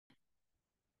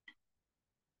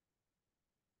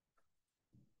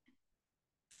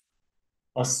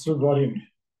Աստծո բարին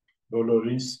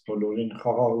բոլորիս, բոլորին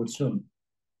խաղաղություն,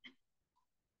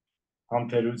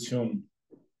 համբերություն,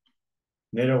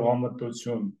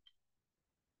 ներողամտություն,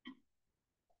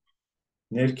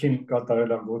 ներքին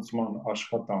կատարելագործման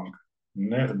աշխատանք,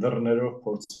 նեղ դռներով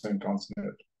փորձենք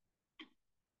անցնել,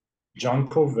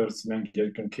 ջանքով վերցնենք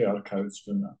երկնքի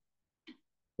արքայությունը,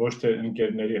 ոչ թե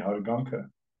ընկերների հարգանքը,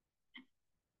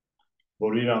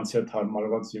 որ իրանց հետ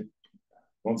հարմարված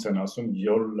ոնց են ասում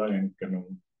յոլլա են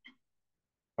գնում,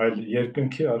 այլ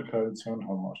երկնքի արքայության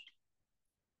համար,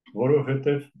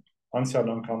 որովհետև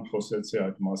անցյալ անգամ խոսեցի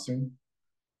այդ մասին,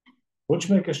 ոչ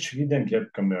մեկս չգիտենք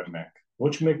երբ կմեռնենք,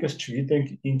 ոչ մեկս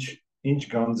չգիտենք ինչ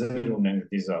գանձեր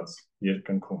ունենք դիզած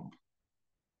երկնքում,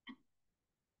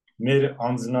 մեր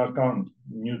անձնական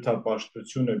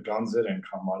նյութապաշտությունը գանձեր ենք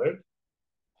համարել,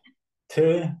 թե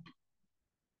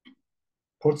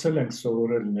փորձել ենք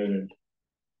սովորել ներել,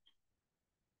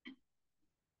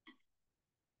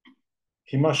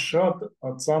 հիմա շատ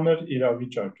ծանր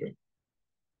իրավիճակ է,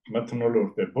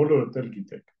 մթնոլորտ է, բոլորդ էլ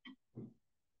գիտեք,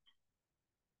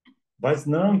 բայց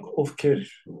նրանք, ովքեր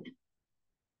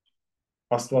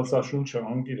Աստվածաշունչը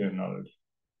անգիր են արել,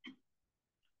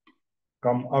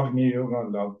 կամ Ագնի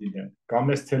յոգան լավ գիտեն,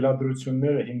 կամ այս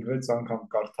թելադրությունները 5-6 անգամ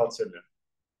կարդացել են,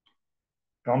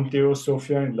 կամ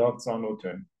տեոսոֆիային լավ ծանոթ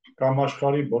են, կամ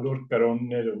աշխարհի բոլոր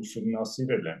կրոնները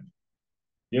ուսումնասիրել են,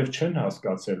 և չեն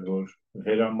հասկացել, որ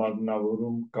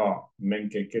վերամարմնավորում կա,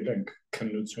 մենք եկել ենք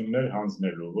քննություններ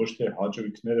հանձնելու, ոչ թե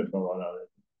հաճույքները բավարարելու։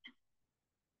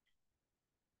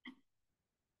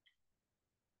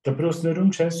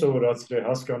 Դպրոցներում չեն սովորացրել,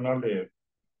 հասկանալի է,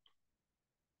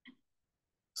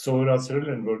 սովորացրել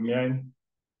են, որ միայն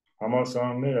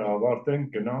համալսարանները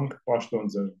ավարտենք, գնանք, պաշտոն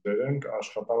ձեռք բերենք,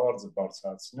 աշխատավարձը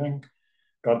բարձրացնենք,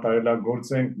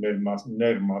 կատարելագործենք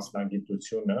մեր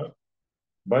մասնագիտությունը,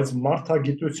 բայց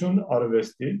մարդագիտություն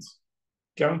արվեստից,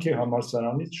 կյանքի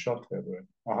համալսարանից շատ հեռու են,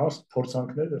 ահա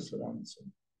փորձանքները սրանից են,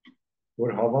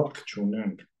 որ հավատք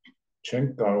չունենք,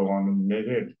 չենք կարողանում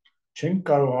ներել, չենք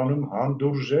կարողանում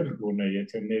հանդուրժել գոնե,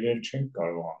 եթե ներել չենք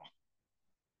կարողանում,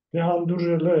 դե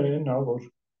հանդուրժելը են, որ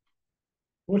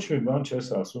ոչ մի բան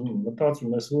չես ասում,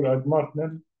 մտածում ես, որ այդ մարդն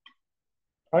էլ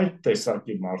այդ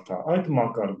տեսակի մարդ է, այդ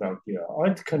մակարդակի է,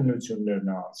 այդ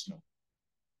քննություններն է անցնում,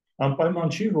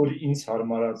 անպայման չի, որ ինձ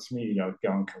հարմարացնի իր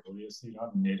կյանքը, որ ես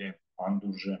իրան ներեմ,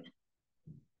 հանդուրժեմ,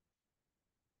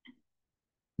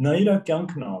 նա իր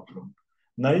կյանքն է ապրում,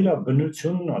 նա իր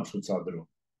բնությունն է ցուցադրում,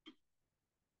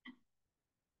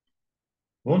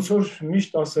 ոնց որ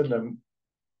միշտ ասել եմ,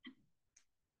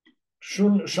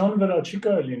 շան վրա չի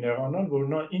կարելի նեղանալ,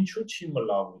 որ նա ինչու չի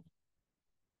մլավում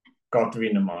կատվի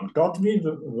նման, կատվի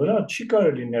վրա չի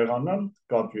կարելի նեղանալ,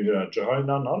 կատվի վրա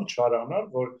ջղայնանալ, չարանալ,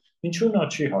 որ ինչու նա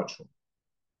չի հաչում,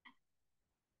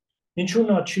 ինչու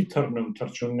նա չի թռնում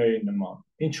թռչունների նման,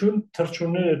 ինչու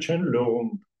թռչունները չեն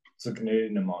լողում ձկների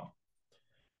նման,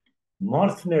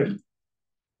 մարդն էլ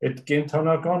այդ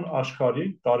կենդանական աշխարհի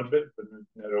տարբեր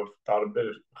բնույթներով,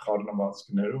 տարբեր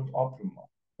խառնվածքներով ապրում է,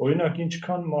 օրինակ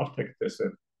ինչքան մարդ եք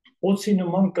տեսել, օձի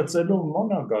նման կծելով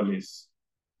ման է գալիս,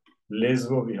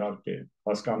 լեզվով իհարկե,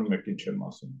 հասկանում եք ինչ եմ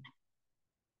ասում,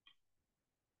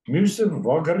 մյուսը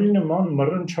վագրի նման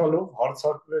մռնչալով,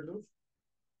 հարցակվելով,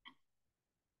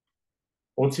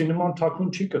 օձի նման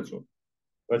թաքուն չի կծում,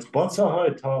 բայց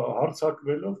բացահայտ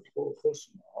հարցակվելով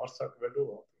խոսում է,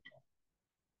 հարցակվելով ապրում է,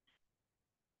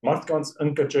 մարդկանց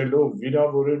ընկճելով,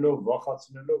 վիրավորելով,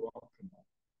 վախացնելով ապրում է,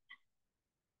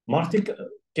 մարդիկ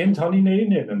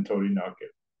կենդանիներին են ընդօրինակ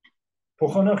են,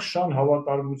 փոխանակ շան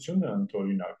հավատարմությունը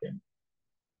ընդօրինակ են,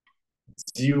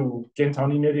 ձիու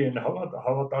կենդանիների են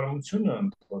հավատարմությունը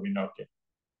ընդօրինակ են,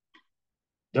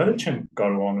 դա էլ չեն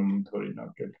կարողանում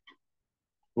ընդօրինակել,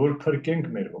 որ փրկենք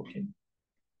մեր հոգին,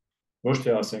 ոչ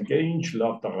թե ասենք, ինչ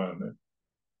լավ տղա եմ,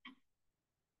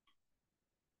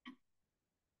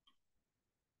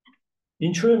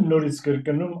 ինչու եմ նորից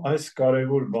կրկնում այս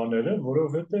կարևոր բաները,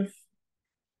 որովհետև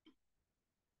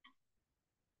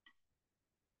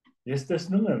ես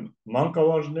տեսնում եմ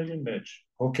մանկավարժների մեջ,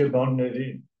 հոգեբանների,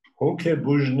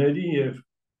 հոգեբուժների և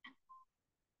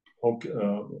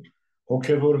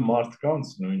հոգևոր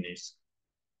մարդկանց նույնիսկ,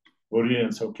 որ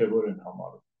իրենց հոգևոր են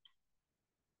համարում,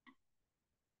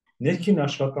 ներքին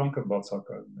աշխատանքը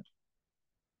բացակայում է,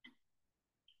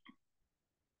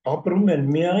 ապրում են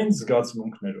միայն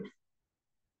զգացմունքներով,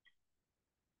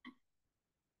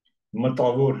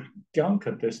 մտավոր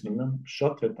կյանքը տեսնում եմ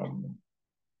շատ հետամնում,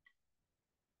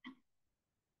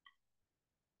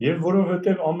 և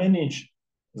որովհետև ամեն ինչ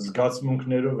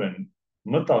զգացմունքներով են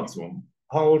մտածում,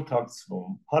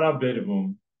 հաղորդակցվում, հարաբերվում,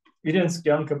 իրենց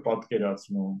կյանքը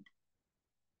պատկերացնում,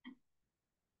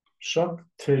 շատ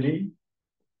թերի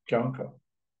կյանք է,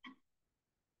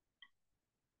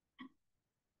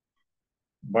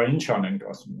 Բա ինչ անենք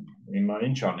ասում եմ, հիմա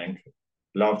ինչ անենք,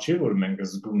 լավ չի, որ մենք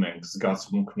զգում ենք,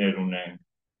 զգացմունքներ ունենք,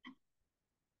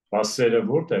 բա սերը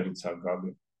որտեղից է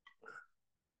գալու,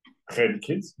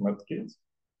 խելքից, մտքից,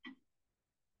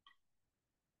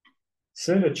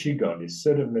 սերը չի գալիս,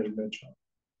 սերը մեր մեջ է,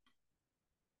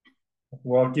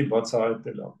 ուղղակի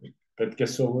բացահայտել ապրել, պետք է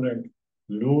սովորենք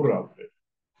լուր ապրել,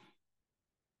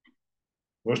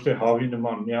 ոչ թե հավի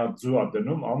նման մի հատ ձու է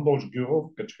դնում, ամբողջ գյուղով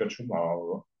կչկչում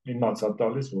աղավը, իմացա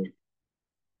տալիս, որ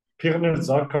փիղներ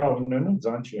ձարքա ունենում,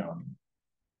 ձան չի անում։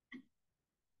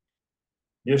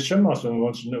 Ես չեմ ասում,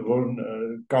 որ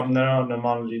կամ նրա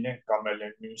նման լինենք, կամ էլ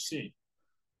են մյուսի։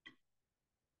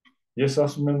 Ես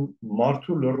ասում եմ,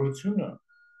 մարդու լռությունը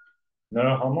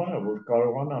նրա համար է, որ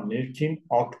կարողանա ներքին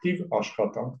ակտիվ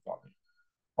աշխատանք տանել,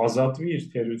 ազատվի իր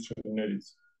թերություններից,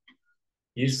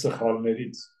 իր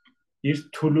սխալներից, իր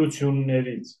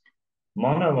թուլություններից,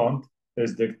 մանավանդ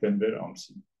պես դեկտեմբեր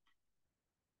ամսին,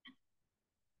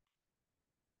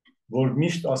 որ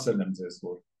միշտ ասել եմ ձեզ,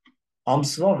 որ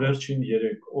ամսվա վերջին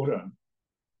 3 օրը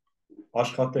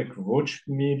աշխատեք ոչ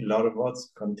մի լարված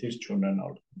խնդիր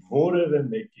չունենալ, որևէ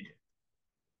մեկի հետ,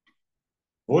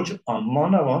 ոչ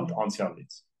մանավանդ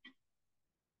անցյալից,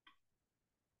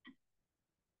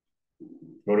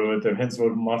 որովհետև հենց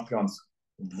որ մարդկանց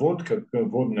ոտքը,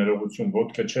 ոտ ներողություն,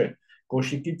 ոտքը չէ,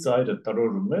 կոշիկի ծայրը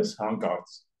տրորում ես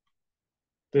հանկարծ,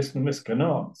 տեսնում ես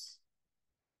գնաց,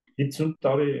 50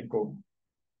 տարի եկով,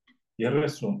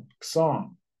 30, 20,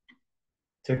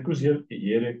 թեկուզ և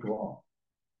երեկվա,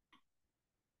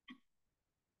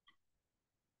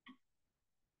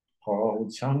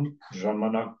 խաղաղության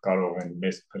ժամանակ կարող են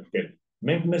մեզ փրկել,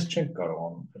 մենք մեզ չենք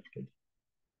կարողանում փրկել,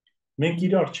 մենք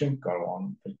իրար չենք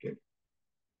կարողանում փրկել,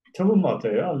 թվում է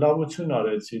թե լավություն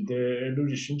արեցի, դե էլ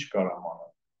ուրիշ ինչ կարամ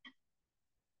անեմ,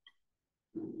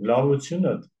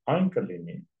 լավությունդ այն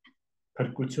կլինի,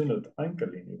 փրկությունդ այն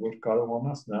կլինի, որ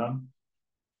կարողանաս նրան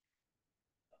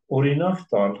օրինակ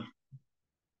տալ,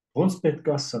 ոնց պետք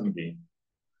է սնվի,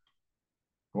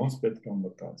 ոնց պետք է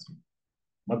մտածի,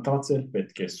 մտածել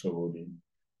պետք է սովորի,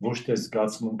 ոչ թե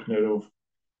զգացմունքներով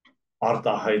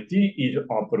արտահայտի իր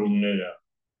ապրումները,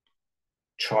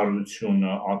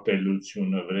 չարությունը,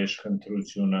 ատելությունը,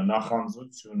 վրեժխնդրությունը,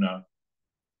 նախանձությունը,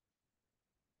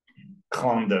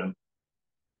 խանդը,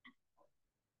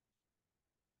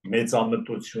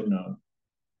 մեծամտությունը,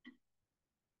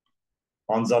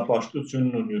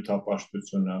 անձապաշտությունն ու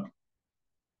նյութապաշտությունը,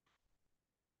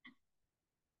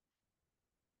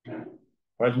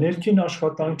 բայց ներքին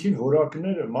աշխատանքի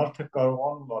որակները մարդը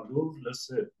կարողանում է լուր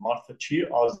լսել, մարդը չի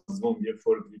ազդվում, երբ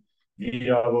որ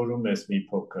վիրավորում ես մի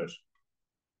փոքր,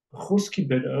 խոսքի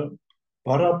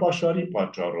բառապաշարի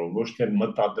պատճառով, ոչ թե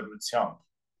մտադրությամբ,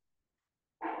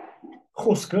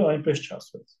 խոսքը այնպես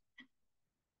չասվեց,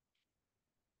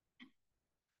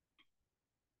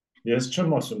 ես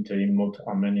չեմ ասում, թե իմ մոտ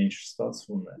ամեն ինչ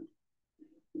ստացվում է,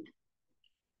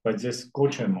 բայց ես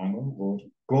կոչ եմ անում, որ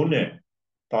գոնե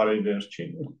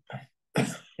տարեվերջին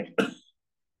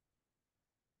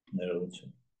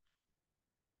ներողություն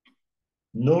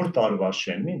նոր տարվա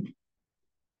շեմին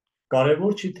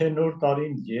կարևոր չի, թե նոր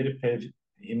տարին երբ էր,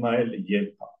 հիմա էլ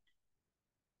երբ է,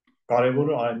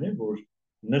 կարևորը այն է, որ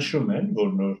նշում են,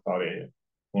 որ նոր տարի է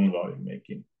հունվարի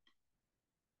 1-ին,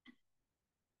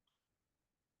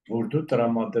 որ դու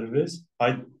տրամադրվես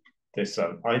այդ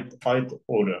տեսալ, այդ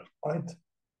օրը,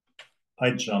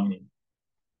 այդ ժամին,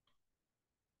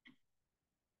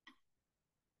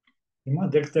 հիմա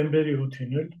դեկտեմբերի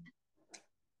 8-ին էլ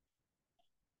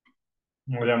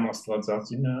Մորյամ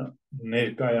Աստվածածինը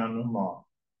ներկայանում է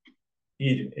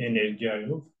իր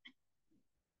էներգիայով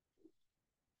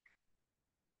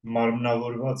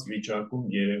մարմնավորված վիճակում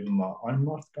երևում է այն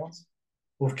մարդկանց,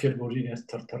 ովքեր որ իրենց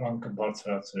թրթրանքը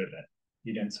բարձրացրել են,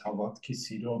 իրենց հավատքի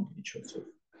սիրո միջոցով։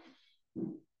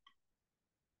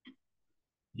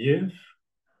 Եվ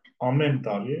ամեն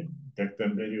տարի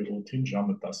դեկտեմբերի 8-ին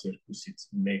ժամը 12-ից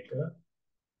 1-ը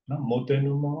նա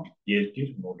մոտենում է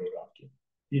երկիր մոլորակին,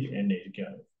 իր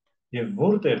էներգիայով։ Եվ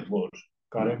որտեղ որ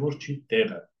կարևոր չի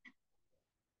տեղը,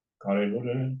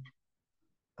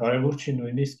 կարևոր չի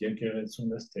նույնիսկ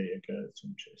եկեղեցում ես, թե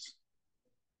եկեղեցում չես։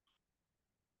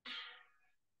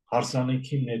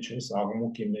 Հարսանիքի մեջ ես,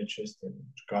 աղմուկի մեջ ես, թե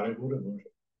կարևորը որ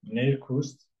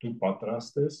ներքուստ դու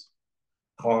պատրաստ ես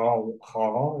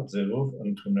խաղաղ ձևով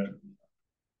ընդունել,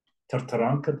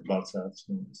 թրթրանքդ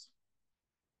բարձրացնում ես։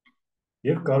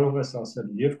 Եվ կարող ես ասել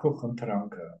և քո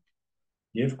խնդրանքը,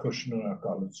 և քո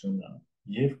շնորհակալությունը,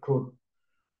 և քո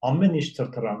ամեն ինչ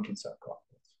թրթրանքից է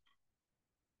կախված։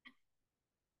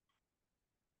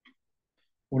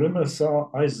 Ուրեմն սա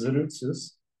այս զրույցս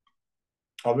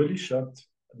ավելի շատ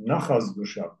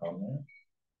նախազգուշական է,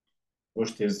 ոչ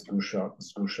թե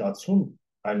զգուշացում,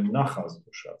 այլ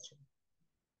նախազգուշացում,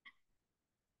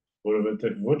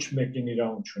 որովհետև ոչ մեկին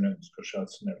իրավունք չունեն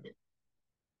զգուշացնելու,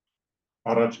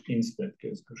 առաջ ինձ պետք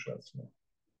է զգուշացնել,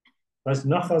 բայց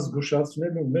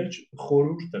նախազգուշացնելու մեջ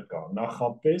խորհուրդը կա,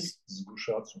 նախապես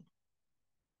զգուշացում,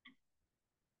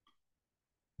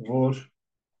 որ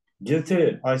եթե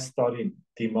այս տարին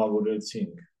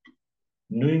դիմավորեցինք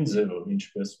նույն ձևով,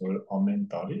 ինչպես որ ամեն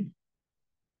տարի,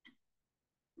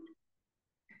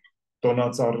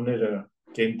 տոնածառները,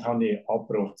 կենդանի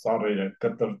ապրող ծառերը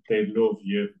կտրտելով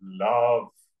եւ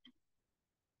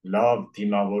լավ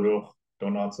դիմավորող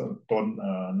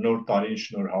նոր տարին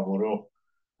շնորհավորող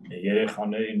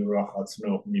երեխաներին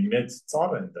ուրախացնող մի մեծ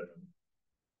ծառ են դնում։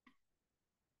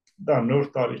 Դա նոր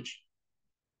տարի չէ։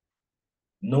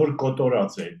 Նոր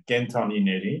կոտորած է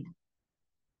կենդանիների,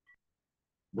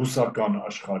 բուսական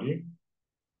աշխարհի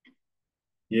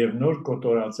եւ նոր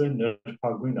կոտորած է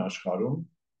նրբագույն աշխարհում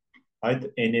այդ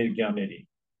էներգիաների։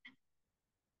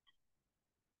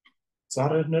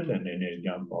 Ծառերն էլ են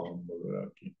էներգիան պահում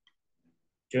բոլորակի։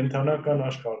 Կենդանական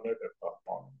աշխարհներ է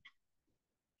պահպանում։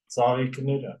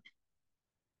 Ծաղիկները,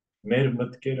 մեր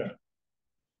մտքերը,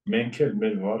 մենք էլ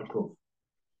մեր վարքով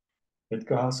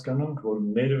պետք է հասկանանք, որ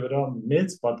մեր վրա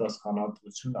մեծ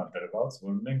պատասխանատվություն է դրված,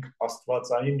 որ մենք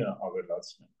աստվածայինը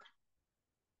ավելացնենք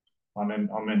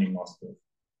ամեն իմաստով։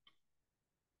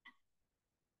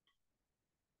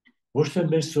 Ոչ թե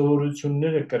մեր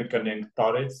սովորությունները կրկնենք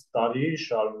տարի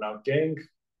շարունակենք,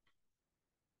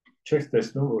 չեք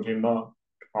տեսնում, որ հիմա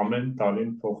ամեն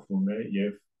տարին փոխվում է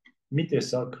եւ մի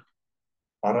տեսակ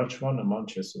առաջվա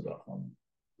նման չես ուրախանում։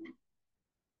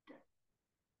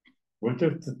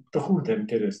 Որտեւ տխուր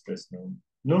դեմքեր ես տեսնում,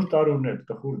 նոր տարուն էլ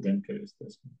տխուր դեմքեր ես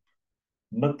տեսնում,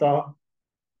 մտա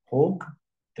հոգ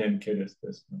դեմքեր ես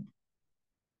տեսնում,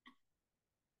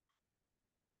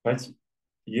 բայց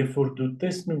երբ որ դու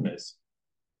տեսնում ես,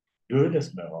 դու էլ ես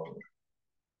մեղավոր,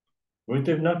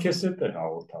 որտեւ նա քեզ հետ է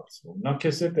հաղորդակցվում, նա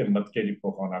քեզ հետ է մտքերի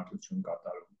փոխանակություն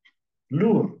կատարում,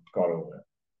 լուր կարող է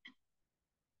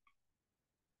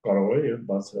եւ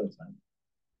բացրացան,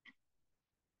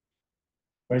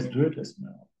 բայց դու էլ ես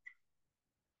մեղավոր,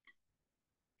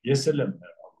 ես էլ եմ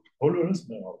մեղավոր, բոլորս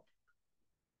մեղավոր։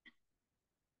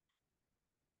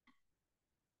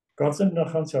 Կարծեմ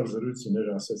նախանցյալ զրույցներ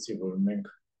ասեցի, որ մենք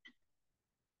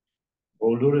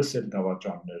բոլորս էլ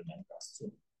դավաճաններն ենք Աստծո։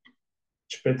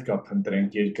 Չպետք է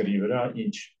փնտրենք երկրի վրա,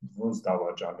 ոնց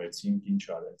դավաճանեցինք, ինչ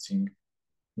արեցինք,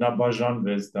 նա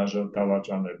բաժանվեց,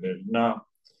 դավաճանել էր, նա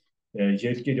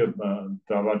երկիրը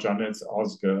դավաճանեց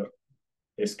ազգը,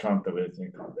 այսքան տվեց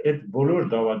այնքան։ Այդ բոլոր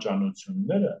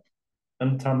դավաճանությունները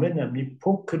ընդամենը մի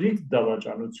փոքրիկ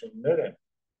դավաճանություններ են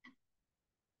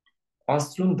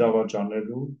Աստծուն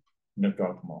դավաճանելու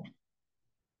նկատմամբ։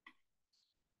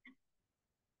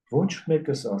 Ոչ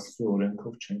մեկս Աստծո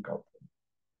օրենքով չեն կապվում։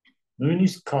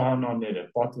 Նույնիսկ քահանաները,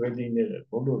 պատվելիները,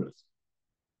 բոլորս։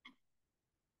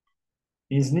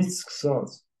 Ինձնից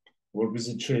սկսած,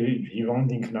 որպեսզի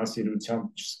հիվանդ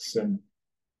ինքնասիրությամբ չսկսեմ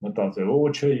մտածել,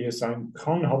 չէ, ես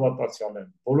այնքան հավատացյալ եմ,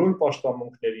 բոլոր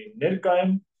պաշտամունքներին ներկա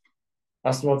եմ,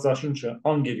 Աստվածաշունչը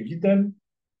անգիր գիտեմ,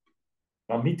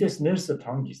 մի տես ներսդ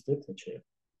հանգիստ է, թե չէ,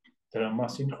 դրա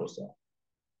մասին խոսա։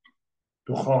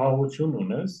 Դու խաղաղություն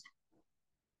ունես,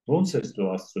 ոնց ես դու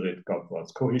Աստծո հետ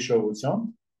կապված, քո հիշողությամբ,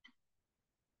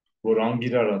 որ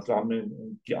անգիր արած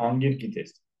անգիր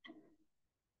գիտես։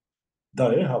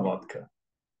 Դա է հավատքը։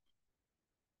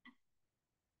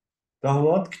 Դա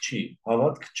հավատք չի,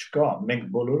 հավատք չկա, մենք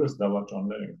բոլորս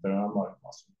դավաճաններ ենք, դրա համար եմ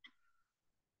ասում։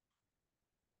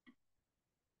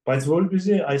 Բայց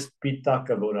որպեսզի այս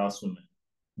պիտակը, որ ասում են,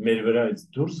 մեր վրայից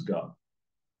դուրս գա,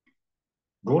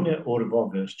 գոնե օրվա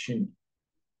վերջին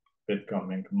պետք է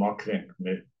մենք մաքրենք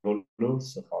մեր բոլոր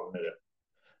սխալները,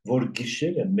 որ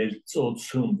գիշերը մեր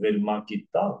ծոցում վերմակի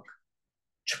տակ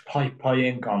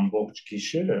չփայփայենք ամբողջ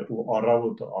գիշերը ու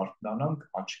առավոտը արթնանանք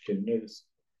աչքերներս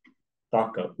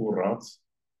տակը ուռած,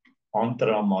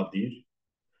 անտրամադիր,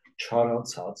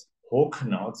 չարացած,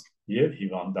 հոգնած եւ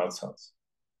հիվանդացած։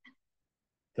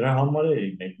 Դրա համար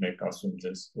է մեկ ասում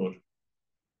ձեզ, որ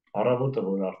առավոտը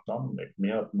որ արթնանում եք,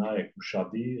 մի հատ նայեք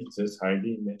ուշադիր ձեզ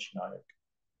հայրի մեջ նայեք։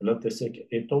 Հələ տեսեք,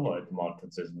 էտով այդ մարդը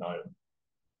ձեզ նայում։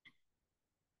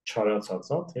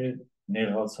 Չարացածա, թե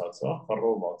նեղացածա,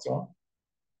 խռովածա,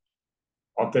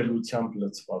 ատելությամբ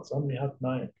լցվածա, մի հատ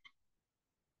նայեք։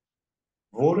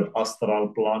 Որ աստրալ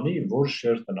պլանի, որ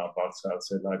շերտն է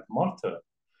բարձրացել այդ մարդը,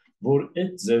 որ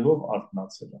այդ ձևով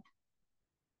արթնացել է։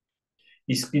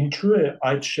 Իսկ ինչու է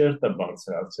այդ շերտը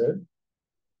բարձրացել,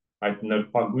 այդ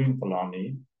նրբագույն պլանի,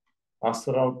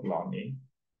 աստրալ պլանի,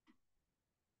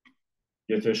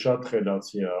 եթե շատ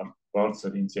խելացի է,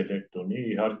 բարձր ինտելեկտ ունի,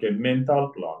 իհարկե մենտալ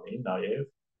պլանի, նաև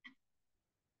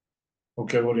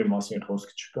հոգևորի մասին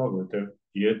խոսք չկա, որտեղ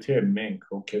եթե մենք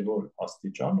հոգևոր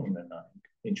աստիճան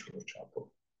ունենանք, ինչ որ չափով,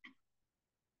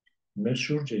 մեր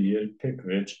շուրջը երբեք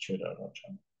վեճ չէր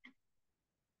առաջանում։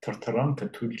 Թրթրանքը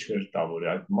թույլ չէր տա, որ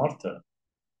այդ մարդը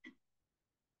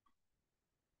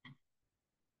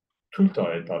թույլ տա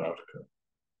այդ արարքը,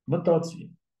 մտածի,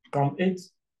 կամ այդ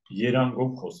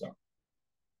երանգով խոսա,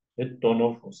 այդ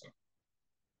տոնով խոսա։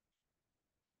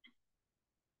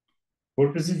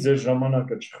 Որպեսզի ձեր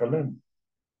ժամանակը չխլեմ,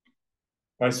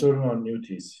 այսօրվա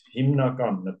նյութից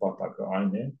հիմնական նպատակը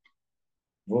այն է,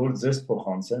 որ ձեզ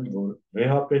փոխանցեմ, որ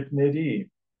վեհապետների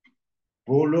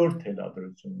բոլոր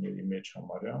թելադրությունների մեջ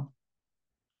համարյա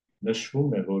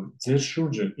նշվում է, որ ձեր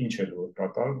շուրջը ինչ էլ որ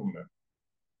կատարվում է,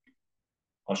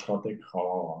 աշխատեք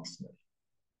խաղաղ անցնել,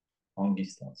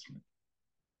 հանգստացնել։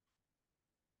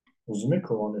 Ուզում եք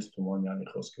Հովհաննես Թումանյանի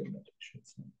խոսքերն էլ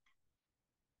հիշեցնեմ։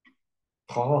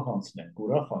 Խաղաղ անցնենք,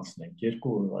 ուրախ անցնենք,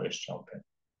 2 օրվա էսչափ են։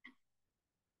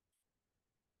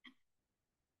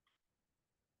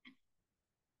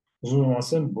 Ուզում եմ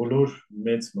ասեմ, բոլոր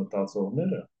մեծ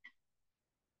մտածողները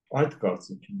այդ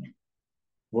կարծիքին են,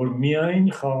 որ միայն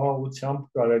խաղաղությամբ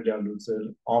կարելի է լուծել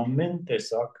ամեն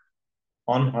տեսակ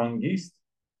անհանգիստ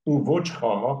ու ոչ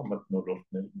խաղաղ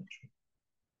մթնոլորտների մեջ։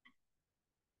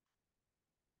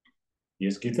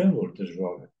 Ես գիտեմ, որ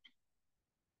դժվար է,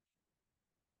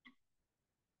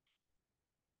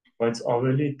 բայց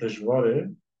ավելի դժվար է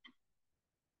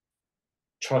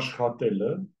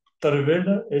չաշխատելը,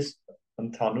 տրվելը այս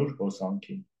ընդհանուր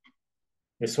հոսանքին։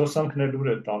 Այս հոսանքն էլ ուր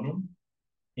է տանում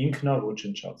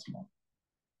ինքնաոչնչացման։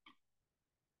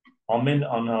 Ամեն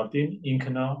անհատին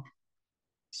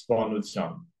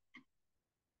ինքնասպանության։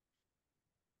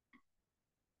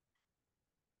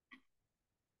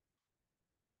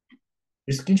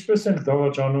 Իսկ ինչպես ենք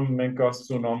դավաճանում մենք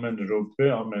Աստծուն ամեն րոպե,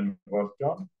 ամեն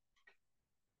վայրկյան,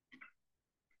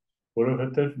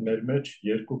 որովհետև մեր մեջ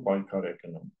 2 պայքար է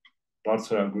գնում.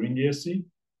 բարձրագույն եսի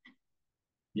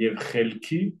եւ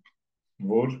խելքի,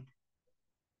 որ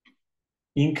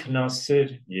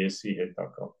ինքնասեր եսի հետ է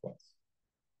կապված։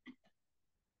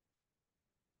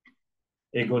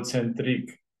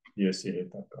 Էգոցենտրիկ եսի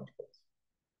հետ է կապված։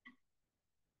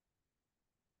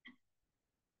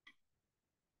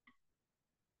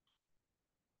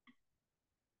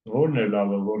 Որն է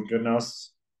լավը, որ գնաս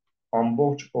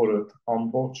ամբողջ օրդ,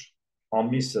 ամբողջ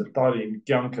ամիսը, տարին,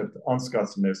 կյանքդ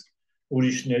անցկացնես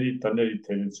ուրիշների տների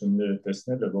թերությունները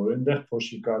տեսնելը, որ այնտեղ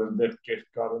փոշի կար, այնտեղ կեղտ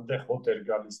կար, այնտեղ հոտ էր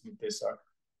գալիս մի տեսակ,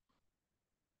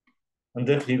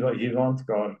 այնտեղ հիվանդ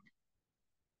կար,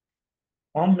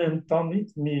 ամեն տանից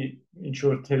մի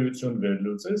ինչ-որ թերություն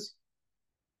վերլուծես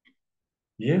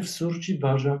և սուրճը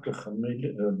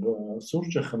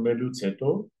խմելուց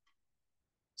հետո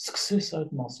սկսես այդ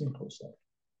մասին խոսալ։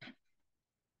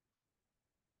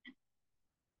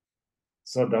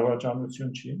 Սա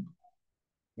դավաճանություն չի։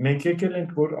 Մենք եկել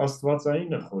ենք, որ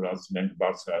աստվածայինը խորացնենք,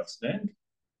 բարձրացնենք,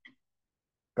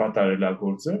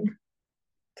 կատարելագործենք,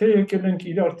 թե եկել ենք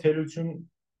իրար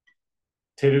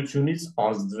թերությունից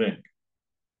ազդվենք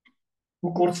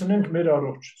ու կորցնենք մեր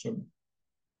առողջությունը,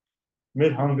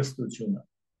 մեր հանգստությունը,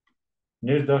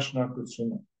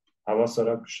 ներդաշնակությունը,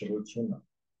 հավասարակշռությունը,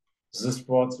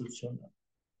 զսպվածությունը։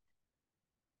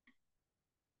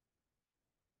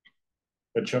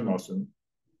 Այդ չեմ ասում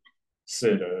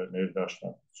սերը,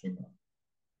 ներդաշնակությունը։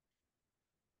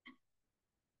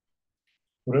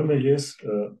 Ուրեմն ես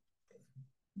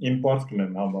իմ պարտքն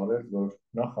եմ համարել, որ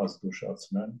նախ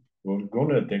ազգուշացնեմ, որ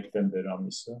գոնե դեկտեմբեր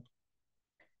ամիսը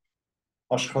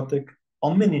աշխատեք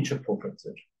ամեն ինչը փոխել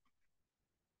ձեր։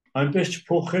 Այնպես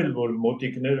չփոխել, որ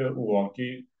մոտիկները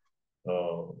ուղղակի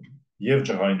եւ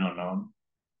ջղայնանան,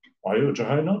 այո,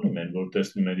 ջղայնանում են, որ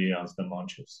տեսնում են իրանց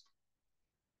նման չես։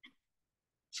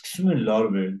 Սկսում են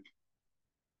լարվել,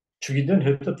 չգիտեն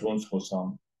հետդ ոնց խոսան,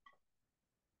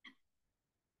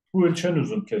 ու էլ չեն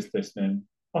ուզում քեզ տեսնեն,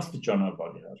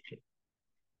 աստիճանաբար իհարկե։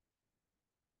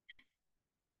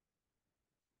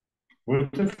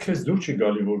 Որովհետև քեզ դուր չի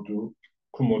գալի, որ դու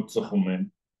քո մոտ ծխում են,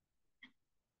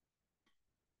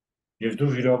 եւ դու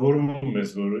վիրավորում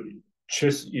ես, որ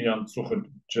չես իրանց ծուխը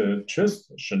չես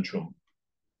շնչում։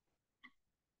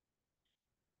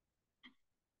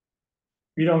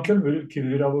 Իրանք էլ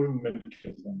վիրավորում են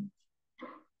քեզանից։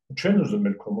 Չեն ուզում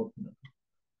էլ քո մոտ մնալ։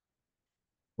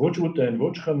 Ոչ ուտեն,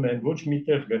 ոչ խմեն, ոչ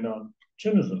միտեղ գնան,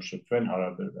 չեն ուզում շփվեն,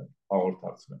 հարաբերվեն,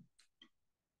 հաղորդակցվեն։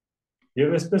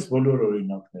 Եվ այսպես բոլոր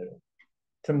օրինակները,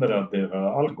 թմրադեղը,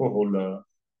 ալկոհոլը,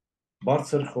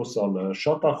 բարձր խոսալը,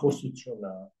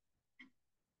 շատախոսությունը,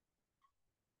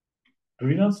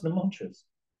 դու իրանց նման չես։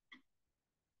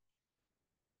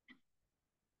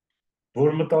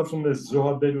 որ մտածում ես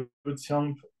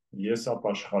զոհաբերությամբ ես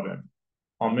ապաշխարեմ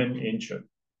ամեն ինչը,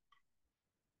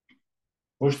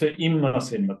 ոչ թե իմ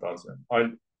մասին մտածեմ, այլ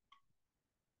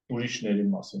ուրիշների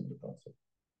մասին մտածեմ։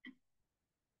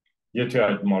 Եթե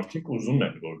այդ մարդիկ ուզում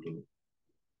են, որ դու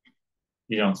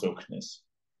իրանց օգնես,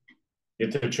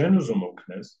 եթե չեն ուզում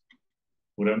օգնես,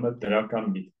 ուրեմն դրական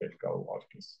միտք պետք է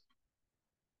ուղարկես։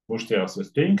 Ոչ թե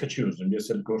ասես, դե ինքը չի ուզում, ես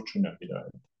էլ գործ չունեմ իր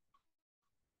հետ։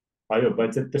 Այո,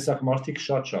 բայց այդ տեսակ մարդիկ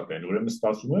շատ են, ուրեմն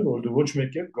ստացվում է, որ դու ոչ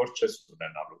մեկի հետ գործ չես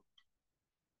ունենալու։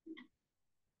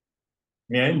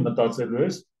 Միայն մտածելու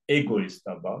ես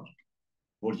էգոիստաբար,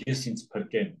 որ ես ինձ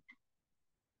փրկեմ։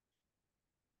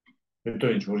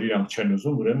 Հետո ինչ, որ իրանք չեն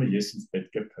ուզում, ուրեմն ես ինձ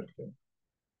պետք է փրկեմ։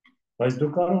 Բայց դու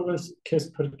կարող ես քեզ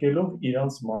փրկելով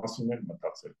իրանց մասին էլ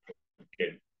մտածել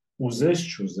փրկել։ Ուզես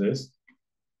չուզես,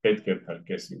 պետք է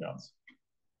փրկես իրանց։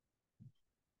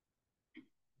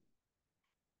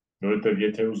 Որովհետև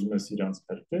եթե ուզում ես իրանց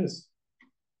փրկես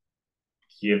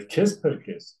եւ քեզ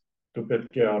փրկես, դու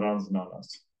պետք է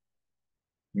առանձնանաս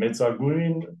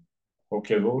մեծագույն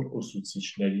հոգևոր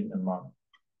ուսուցիչների նման։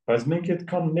 Բայց մենք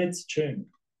այդքան մեծ չենք։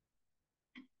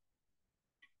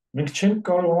 Մենք չենք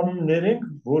կարողանում ներենք,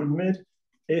 որ մեր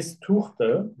այս թուղթը,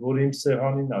 որ իմ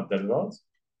սեղանին է դրված,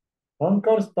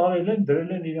 հանկարծ տարել են,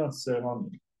 դրել են իրանց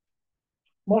սեղանին։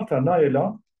 Մարդը նայել է,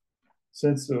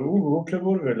 սենց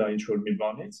ոգևորվել է ինչ-որ մի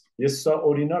բանից, ես սա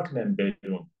օրինակն եմ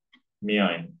բերում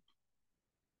միայն,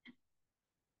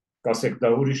 կասեք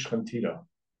դա ուրիշ խնդիր է,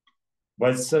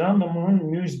 բայց սրա նման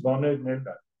մյուս բաներն էլ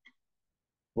են,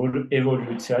 որ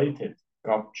էվոլյուցիայի հետ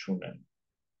կապ չունեն,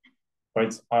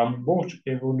 բայց ամբողջ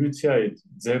էվոլյուցիայի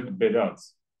ձեռք բերած,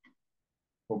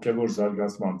 հոգևոր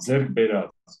զարգացման ձեռք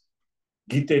բերած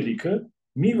գիտելիքը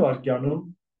մի վայրկյանում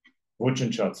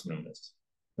ոչնչացնում ես,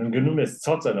 ընկնում ես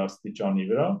ցածր աստիճանի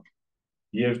վրա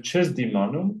եւ չես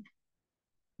դիմանում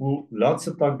ու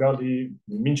լացը տա գալի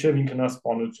մինչև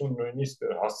ինքնասպանություն նույնիսկ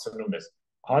հասցնում ես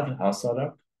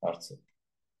հասարակ հարցը։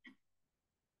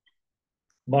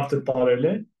 Մարդը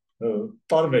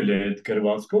տարվել է այդ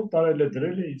գրվածքով, տարել է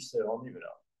դրել է իր սեղանի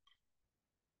վրա։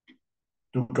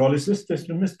 Դու գալիս ես,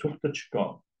 տեսնում ես թուղթը չկա,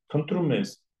 խնդրում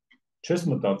ես, չես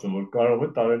մտածում, որ կարող է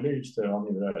տարել է իր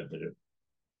սեղանի վրա է դրել։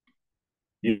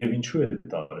 Եվ ինչու է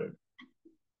տարել։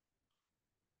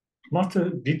 Մարդը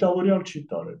դիտավորյալ չի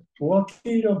տարել,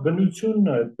 ուղղակի իր բնությունն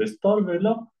է այդպես տարվել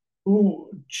է ու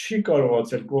չի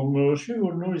կարողացել կողմնորոշի,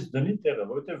 որ նորից դնի տեղը,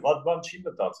 որովհետև վատ բան չի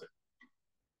մտածել,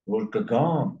 որ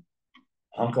կգան,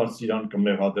 հանկարծ իրան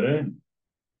կմեղադրեն,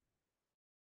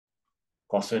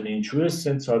 կասեն ինչու ես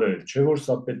սենց արել, չէ որ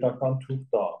սա պետական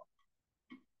թուղթ է։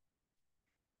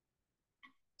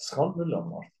 Սխալվել է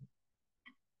մարդը։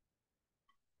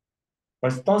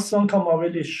 Բայց 10 անգամ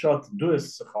ավելի շատ դու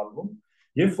ես սխալվում,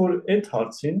 երբ որ այդ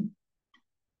հարցին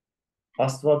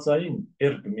աստվածային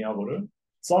էրգ միավորը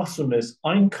ծախսում ես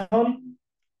այնքան,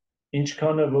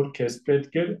 ինչքանը որ քեզ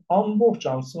պետք է ամբողջ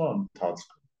ամսվա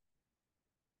ընթացքում։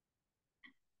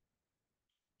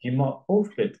 Հիմա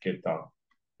ով պետք է տա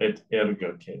այդ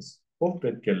էրգը քեզ, ով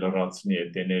պետք է լրացնի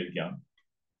այդ էներգիան,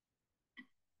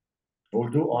 որ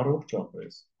դու առողջ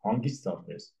ապրես, հանգիստ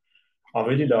ապրես,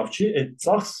 ավելի լավ չի այդ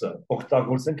ծախսը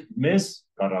օգտագործենք մեզ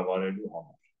կառավարելու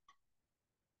համար,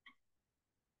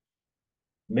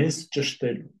 մեզ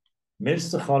ճշտելու, մեր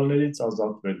սխալներից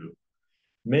ազատվելու,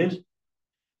 մեր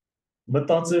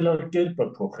մտածելակերպը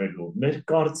փոխելու, մեր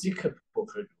կարծիքը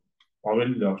փոխելու,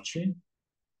 ավելի լավ չի։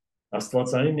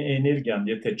 Աստվածային էներգիան,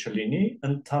 եթե չլինի,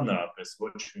 ընդհանրապես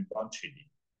ոչ մի բան չի լինի։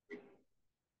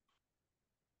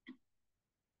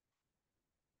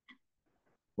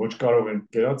 Ոչ կարող ենք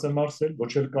կերածը մարսել,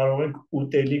 ոչ էլ կարող ենք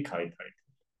ուտելիք հայթայթել,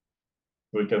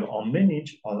 որովհետև ամեն ինչ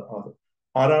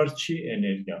արարչի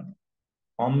էներգիան է,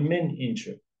 ամեն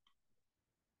ինչը,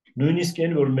 նույնիսկ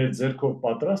այն, որ մեր ձեռքով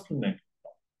պատրաստ ունենք,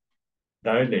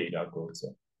 դա էլ է իր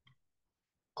գործը։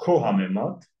 Քո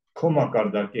համեմատ, քո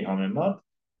մակարդակի համեմատ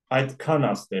այդքան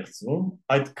է ստեղծվում,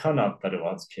 այդքան է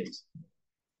տրված քեզ,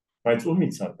 բայց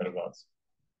ումից է տրված,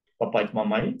 պապայք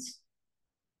մամայից,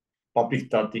 պապիկ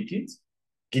տատիկից,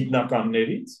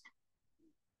 գիտնականներից,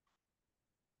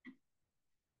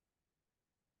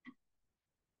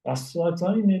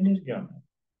 աստվածային էներգիան է,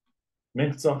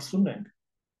 մենք ծախսում ենք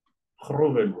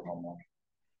խռովելու համար,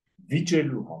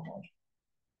 վիճելու համար,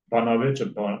 բանավեճը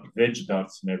վեճ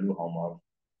դարձնելու համար,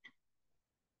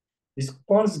 իսկ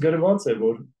պարզ գրված է,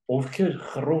 որ ովքեր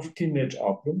խռովքի մեջ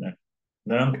ապրում են,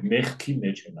 նրանք մեղքի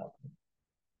մեջ են ապրում,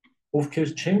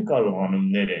 ովքեր չեն կարողանում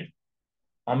ներել,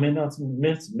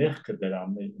 ամենամեծ մեղքը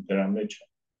դրա մեջ է,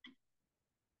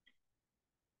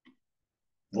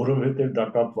 որովհետև դա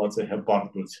կապված է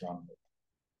հպարտության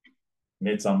հետ,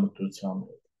 մեծամտության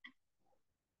հետ,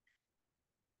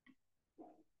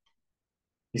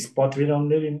 Իսկ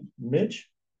պատվիրանների մեջ,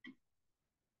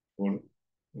 որ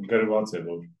գրված է,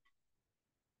 որ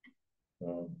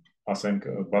ասենք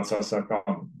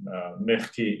բացասական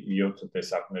մեղքի 7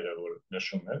 տեսակները, որ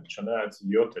նշում են, չնայած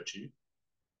 7-ը չի,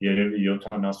 երևի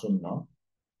 70-ն է,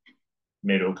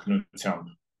 մեր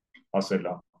օգնությամբ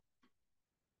ասելա,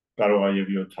 կարող է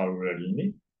եւ 700-ը լինի,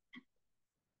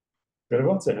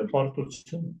 գրված է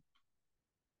հպարտություն։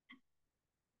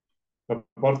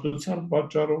 Հպարտության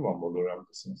պատճառով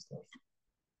ամոլորանքը սենց դարձ։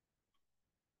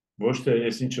 Ոչ թե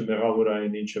ես ինչը մեղավոր է,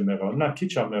 ինչը մեղավոր, նա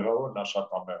քիչ է մեղավոր, նա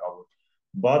շատ է մեղավոր։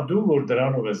 Բա դու, որ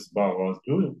դրանով ես զբաղված,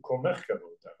 դու քո մեղքը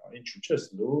որտեղ է, ինչու չես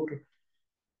լուր,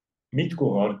 միտք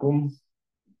ուղարկում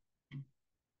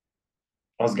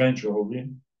ազգային ժողովին,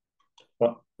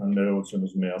 ներողություն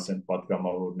ուզում եմ ասեմ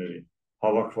պատգամավորների,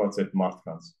 հավաքված այդ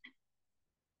մարդկանց,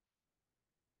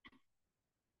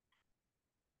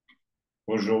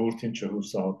 որ ժողովրդին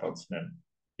չհուսահատացնեն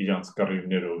իրանց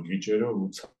կռիվներով, վիճերով ու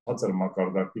ցածր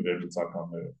մակարդակի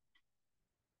վերլուծականներով։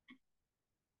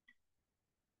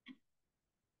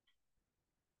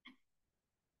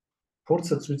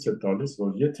 Փորձը ցույց է տալիս,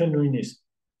 որ եթե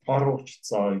նույնիսկ առողջ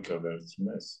ծաղիկը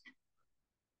վերցնես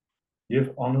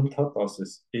եւ անընդհատ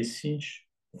ասես, «Էս ինչ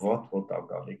վատ հոտ է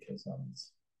գալի քեզանից,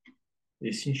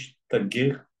 էս ինչ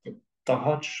տգեղ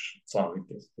տհաճ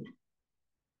ծաղիկ ես դու»։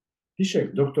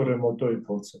 Հիշեք դոկտոր Էմոտոյի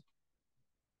փորձը,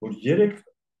 որ 3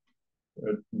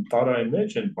 տարայի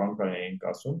մեջ են բանկային էինք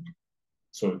ասում,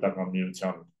 սովետական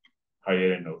միության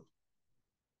հայերենով,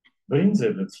 բրինձ է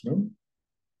լցնում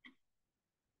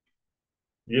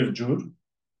եւ ջուր,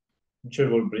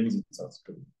 ինչեւ որ բրինձը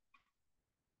ծածկվում,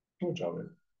 ոչ ավել։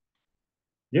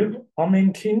 Եվ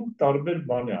ամենքին տարբեր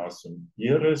բան է ասում,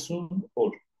 30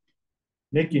 օր,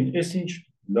 մեկին էս ինչ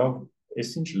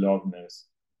լավն ես,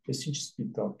 էս ինչ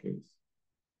սպիտակ ես,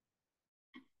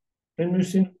 են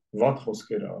մյուսին վատ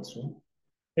խոսքեր է ասում,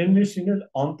 են մյուսին էլ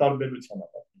անտարբերության է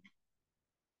պատմում։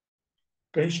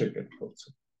 Կհիշեք այդ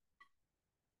փորձը։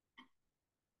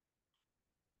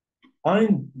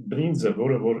 Այն բրինձը,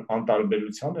 որը որ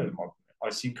անտարբերության էր մատնում,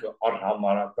 այսինքն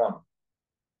արհամարական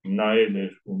նայել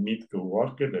էր ու միտքը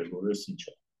ուղարկել էր, որ ես ինչ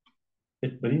է։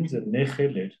 Այդ բրինձը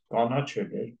նեխել էր,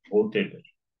 կանաչել էր, հոտել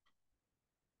էր։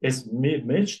 Այս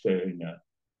մեջտեղինը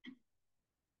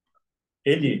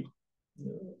էլի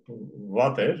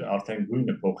վատ էր, արդեն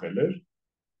գույնը փոխել էր,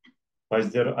 բայց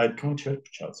դեռ այդքան չէր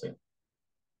փչացել։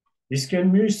 Իսկ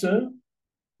այն մյուսը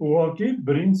ուղղակի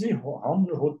բրինձի համն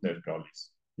ու հոտն էր գալիս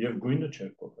եւ գույնը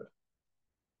չէր փոխել։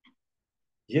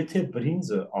 Եթե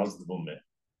բրինձը ազդվում է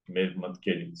մեր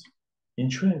մտքերից,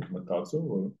 ինչու ենք մտածում,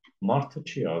 որ մարդը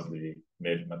չի ազդվի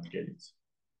մեր մտքերից։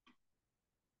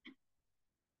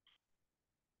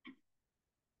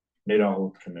 Մեր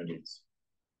աղոթքներից։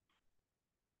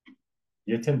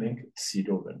 Եթե մենք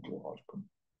սիրով ենք ուղարկում։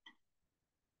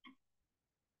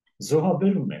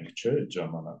 Զոհաբերում ենք, չէ, այդ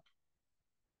ժամանակ։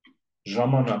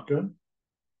 Ժամանակը,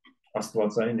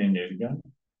 աստվածային էներգիան,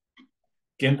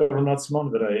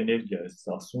 կենտրոնացման վրա էներգիա է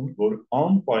ծախսում, որ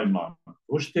անպայման,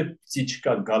 ոչ թե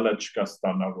ծիչկա գալաչկա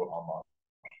ստանալու համար,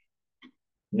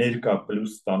 ներկա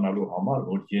պլյուս ստանալու համար,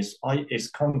 որ ես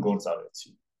այսքան գործ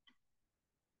արեցի։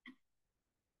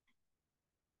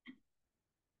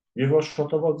 Եվ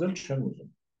աշխատավարձ էլ չեմ ուզում,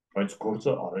 բայց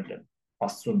գործը արել եմ,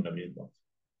 Աստծուն նվիրված։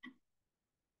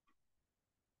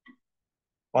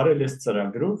 Արել ես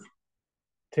ծրագրով,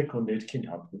 թե քո ներքին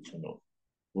հատկությունով,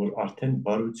 որ արդեն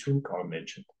բարություն կա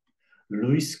մեջը,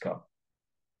 լույս կա։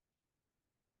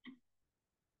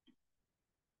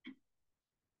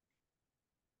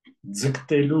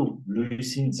 Ձգտելու,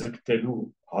 լույսին ձգտելու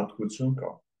հատկություն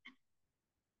կա։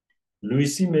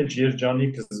 Լույսի մեջ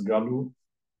երջանիկ զգալու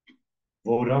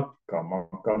որակ կա,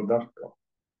 մակարդակ կա։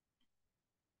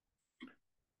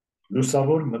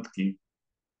 Լուսավոր մտքի,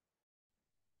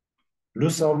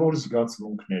 լուսավոր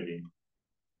զգացմունքների,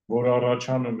 որ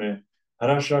առաջանում է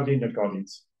հրաշալի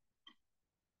նկարից,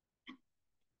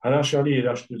 հրաշալի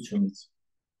երաժշտությունից,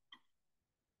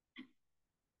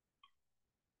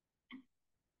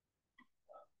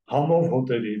 համով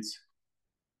հոտերից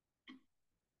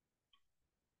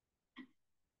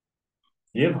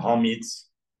եւ համից,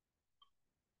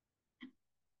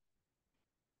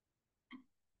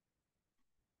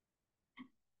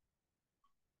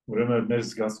 ուրեմն մեր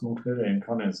զգացմունքները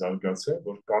այնքան են զարգացել,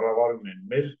 որ կառավարում են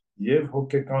մեր եւ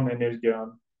հոգեկան էներգիան,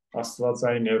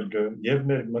 աստվածային էներգը եւ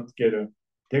մեր մտքերը։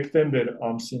 Դեկտեմբեր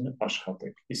ամսին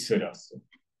աշխատեք, իսեր Աստծո։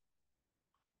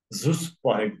 Զուսպ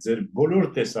պահեք ձեր բոլոր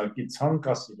տեսակի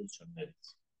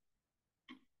ցանկասիրություններից։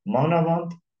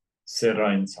 Մանավանդ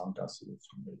սեռային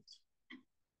ցանկասիրություններից։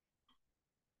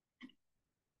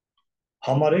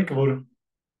 Համարեք, որ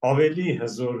ավելի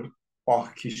հզոր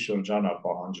պահքի շրջան է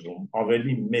պահանջվում,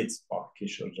 ավելի մեծ պահքի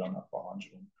շրջան է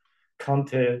պահանջվում, քան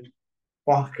թե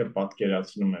պահքը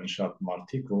պատկերացնում են շատ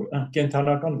մարդիկ, որ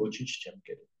կենթանական ոչինչ չեմ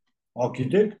կերել։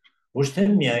 Գիտեք, ոչ թե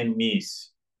միայն միս,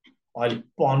 այլ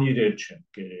պանիրեր չեմ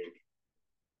կերել,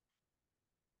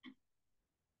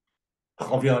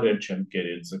 խավիարեր չեմ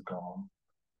կերել ձկան,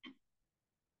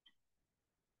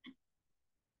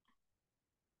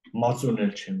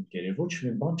 մածունել չեմ կերել, ոչ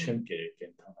մի բան չեմ կերել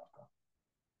կենթանական։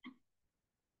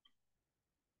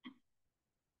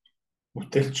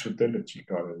 Ուտել չուտելը չի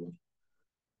կարևոր։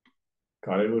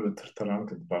 Կարևորը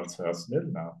թրթրանքդ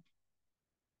բարձրացնելն է,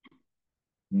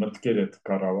 մտքերդ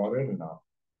կառավարելն է,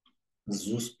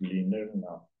 զուսպ լինելն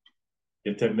է։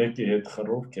 Եթե մեկի հետ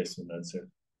խռովք ես ունեցել,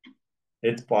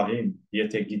 այդ պահին,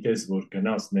 եթե գիտես, որ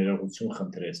գնաս ներողություն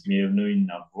խնդրես,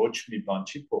 միևնույնն է, ոչ մի բան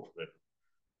չի փոխվելու,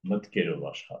 մտքերով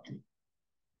աշխատի։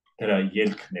 Դրա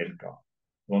ելքն էլ կա,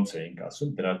 ոնց էինք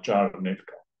ասում, դրա ճարն էլ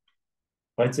կա,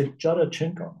 բայց այդ ճարը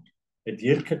չենք անում, այդ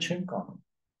ելքը չենք անում։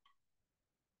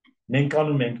 Մենք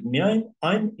անում ենք միայն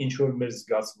այն, ինչ որ մեր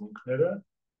զգացմունքները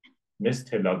մեզ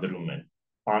թելադրում են,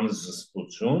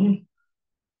 անզսպություն,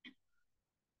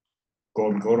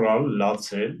 գորգորալ,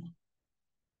 լացել,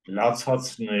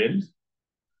 լացացնել,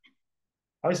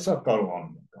 այսա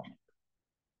կարողանում ենք անել։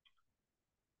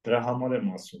 Դրա համար եմ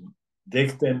ասում,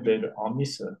 դեկտեմբեր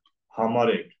ամիսը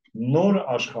համարեք նոր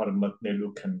աշխարհ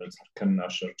մտնելու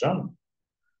քննաշրջան,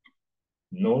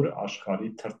 նոր աշխարհի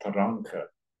թրթրանքը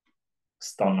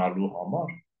ստանալու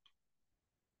համար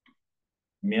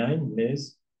միայն մեզ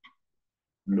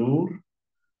լուր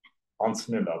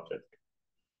անցնել է պետք։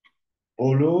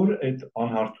 Բոլոր այդ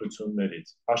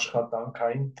անհարթություններից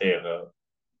աշխատանքային տեղը,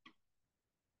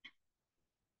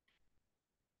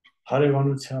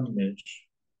 հարևանության մեջ,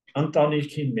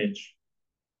 ընտանիքի մեջ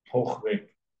փոխվեք,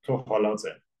 թող հալած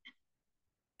են,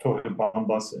 թող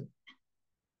բամբաս են։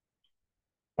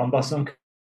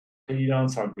 Բամբասանքը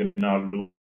իրանց է գնալու,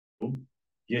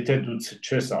 եթե դու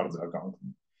չես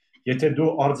արձագանքում, եթե դու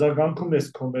արձագանքում ես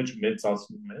քո մեջ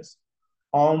մեծացնում ես,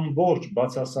 ամբողջ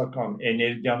բացասական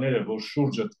էներգիաները, որ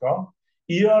շուրջդ կա,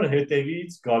 իրար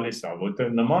հետևից գալիս է,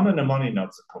 որտեղ նմանը նմանին է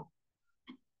ձգում։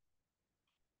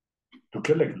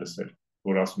 Դուք էլ եք լսել,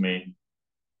 որ ասում էին,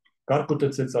 կարկուտը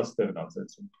ծեծած տեղն է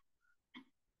ծեծում։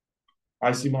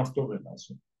 Այս իմաստով են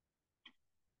ասում։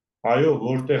 Այո,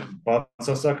 որտեղ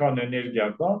բացասական էներգիա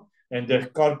կա, այնտեղ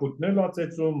կարկուտն էլ է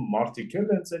ծեծում, մարդիկ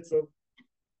էլ են ծեծում,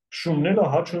 շունն էլ է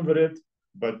հաչում վրեդ,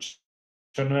 բայց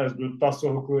չնայած դու 10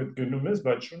 հոգու հետ գնում ես,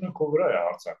 բայց շունը քո վրա է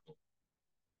հարձակվում։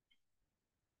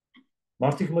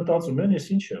 Մարդիկ մտածում են, ես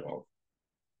ինչ եղավ։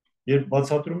 Երբ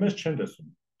բացատրում ես, չեն լսում։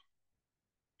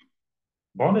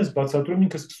 Բան ես բացատրում,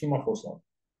 ինքը սկսում է խոսալ։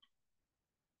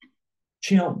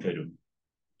 Չի համբերում։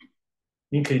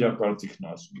 Ինքը իր կարծիքն է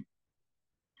ասում։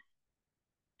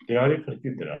 Դե արի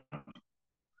փրկի դրան։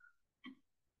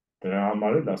 Դրա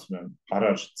համար էլ ասում եմ,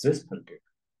 առաջ ձեզ փրկեք,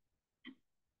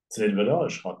 ձեր վրա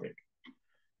աշխատեք,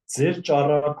 ձեր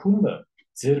ճառագումը,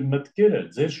 ձեր մտքերը,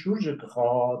 ձեր շուրջը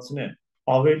կխաղացնեն,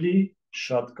 ավելի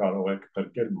շատ կարող եք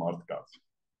փրկել մարդկանց։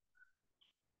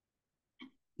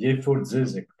 Երբ որ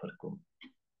ձեզ եք փրկում,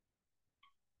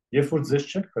 երբ որ ձեզ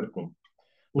չեք փրկում,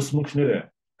 ուսմունքները,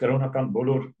 կրոնական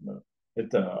բոլոր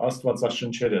այդ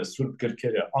աստվածաշնչերը, սուրբ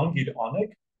գրքերը անգիր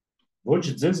անեք, ոչ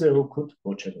ձեզ է օգուտ,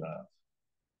 ոչ էլ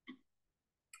նրանց։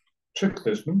 Չեք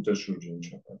տեսնում ձեր շուրջը ինչ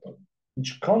է կատարում։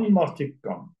 Ինչքան մարդիկ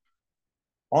կան,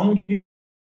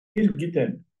 անգիր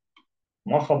գիտեն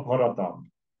Մախաբհարատան,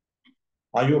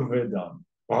 Այուրվեդան,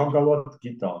 Բհագավատ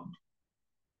Գիտան,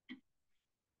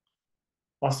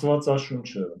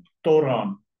 Աստվածաշունչը,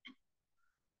 Տորան,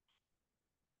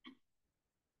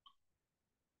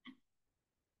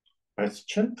 բայց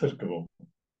չեն փրկվում։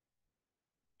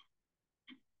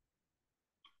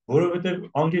 Որովհետև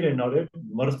անգիր են արել,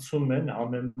 մրցում են,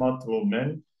 համեմատվում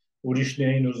են,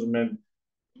 ուրիշներին ուզում են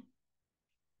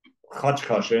խաչ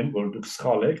քաշեն, որ դուք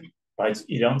սխալ եք, բայց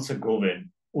իրանցը գովեն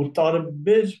ու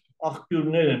տարբեր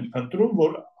աղբյուրներ են փնտրում,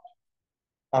 որ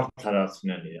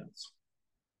արդարացնեն իրանց։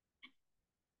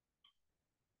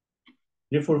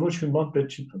 Երբ որ ոչ մի բան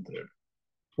պետք չի փնտրել,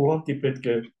 ուղղակի պետք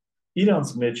է իրանց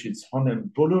մեջից հանեն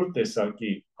բոլոր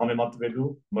տեսակի համեմատվելու,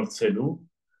 մրցելու,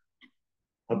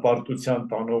 հպարտության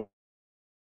տանող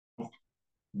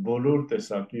բոլոր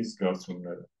տեսակի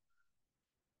զգացումները,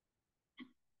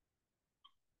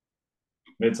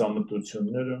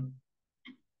 մեծամտությունները,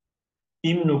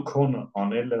 իմն ու քոնը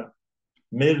անելը,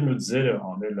 մերն ու ձերը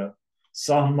անելը,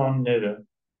 սահմանները,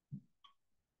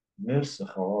 ներսը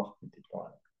խաղաղ պիտի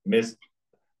պահենք,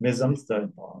 մեզանից դա է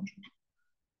պահանջում։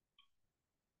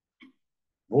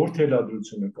 Որ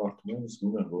թելադրությունը կարդում եմ,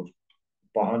 զգում եմ, որ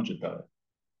պահանջը դա է։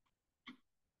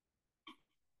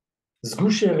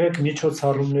 Զգուշ եղեք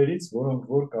միջոցառումներից, որոնք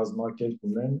որ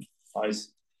կազմակերպում են այս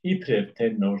իբրև թե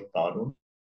նոր տարում,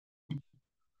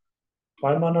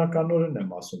 պայմանականորեն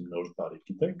եմ ասում նոր տարի,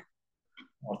 գիտեք,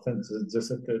 արդեն ձեզ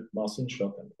հետ այդ մասին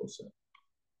շատ եմ խոսել։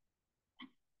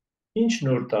 Ինչ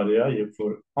նոր տարի է, երբ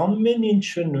որ ամեն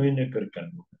ինչը նույնը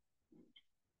կրկնվում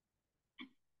է։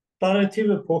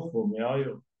 Տարեթիվը փոխվում է,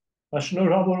 այո։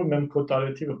 Շնորհավորում եմ քո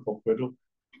տարեթիվը փոխվելու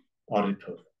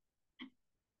առիթով։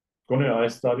 Գոնե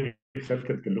այս տարի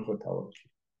խելքդ գլուխդ հավաքի։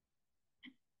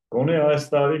 Գոնե այս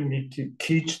տարի մի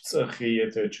քիչ ծխի,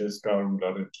 եթե չես կարող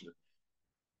լարել։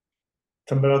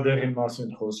 Թմրադեղի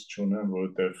մասին խոսք չունեմ,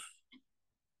 որովհետև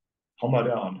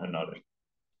համարյա անհնար է։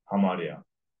 Համարյա։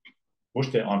 Ոչ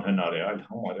թե անհնար է, այլ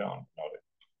համարյա անհնար է։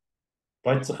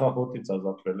 Բայց ծխախոտից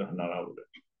ազատվելը հնարավոր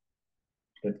է։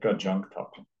 Պետք է ջանք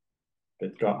թափեմ։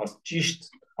 Պետք է ճիշտ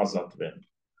ազատվեմ։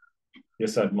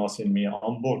 Ես այդ մասին մի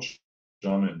ամբողջ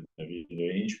ժամ եմ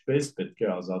նվիրել, ինչպես պետք է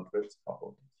ազատվել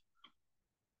ծխախոտից։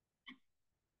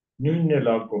 Նույնն էլ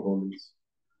ալկոհոլից։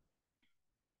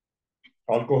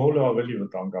 Ալկոհոլը ավելի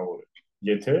վտանգավոր է,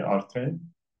 եթե արդեն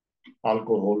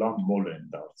ալկոհոլամոլ են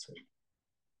դարձել։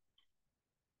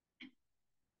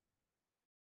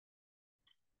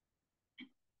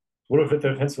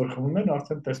 Որովհետև հենց որ խմում են,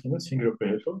 արդեն տեսնում ես 5 րոպե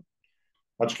հետո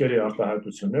աչքերի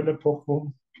արտահայտությունն է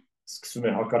փոխվում, սկսում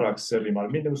է հակառակ սեռի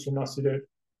մարմինը ուսումնասիրել,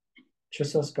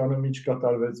 չես հասկանում ինչ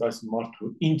կատարվեց այս մարդու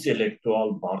ինտելեկտուալ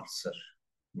բարձր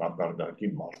մակարդակի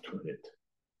մարդու հետ։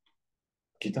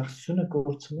 Գիտակցությունը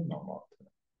կորցնում է մարդը։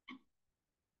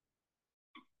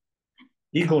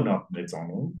 Իգոնատ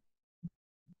մեծանում,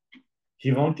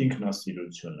 հիվանդ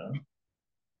ինքնասիրությունը,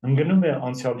 ընկնում է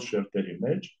անցյալ շերտերի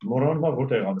մեջ, մոռանում է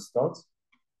որտեղ անստած,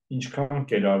 ինչքան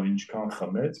կերավ, ինչքան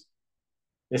խմեց,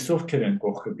 այս ովքեր են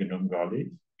կողքը գնում գալի,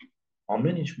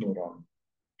 ամեն ինչ մոռանում։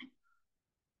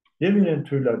 Եվ իրեն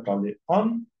թույլ է տալի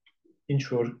ինչ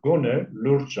որ գոնե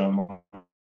լուրջ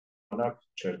ժամանակ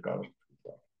չէր կարող թույլ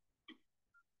տալ։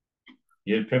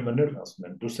 Երբեմն էլ ասում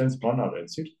են, դու սենց բան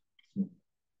արեցիր,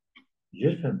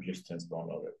 երբ եմ ես սենց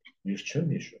բան արել, ես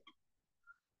չեմ հիշում։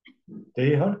 Դե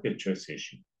իհարկե չես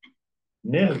հիշի։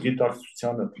 Նեղ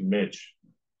գիտակցությանդ մեջ,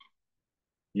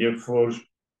 երբ որ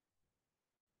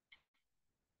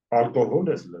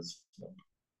ալկոհոլ ես լցնում,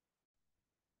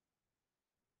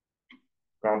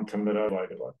 կամ թմրավ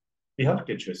այրված,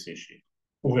 իհարկե չես հիշի,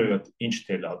 ուղեղդ ինչ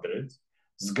թելադրեց,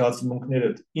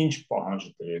 զգացմունքներդ ինչ պահանջ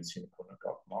դրեցին քո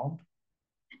նկատմամբ,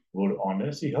 որ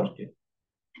անես, իհարկե։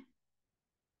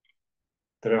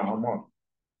 Դրա համար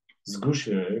զգուշ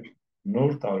եղեք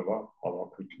նոր տարվա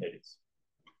հավաքույթներից,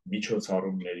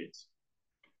 միջոցառումներից,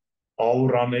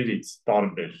 աուրաներից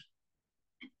տարբեր։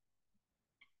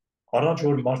 Առաջ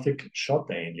որ մարդիկ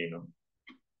շատ էին լինում,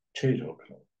 չէր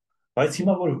հոգնում, բայց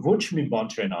հիմա որ ոչ մի բան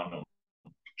չեն անում,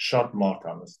 շատ մարդ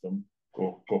անստում,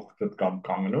 կողքդ կամ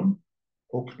կանգնում,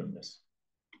 հոգնում ես։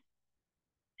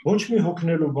 Ոչ մի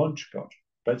հոգնելու բան չկար,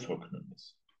 բայց հոգնում ես։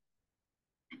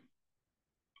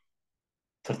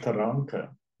 Թրթրանքը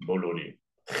բոլորի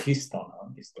խիստ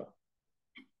անհանգիստ է։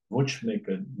 Ոչ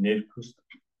մեկը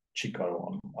ներքուստ չի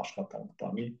կարողանում աշխատանք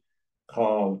տանի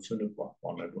խաղաղությունը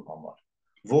պահպանելու համար,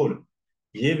 որ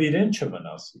եւ իրեն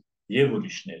չվնասի, եւ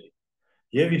ուրիշների,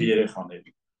 եւ իր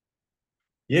երեխաների,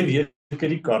 եւ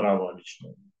երկրի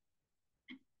կառավարիչների,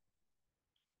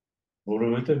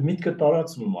 որովհետեւ միտքը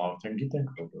տարածվում է, արդեն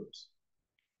գիտենք բոլորս։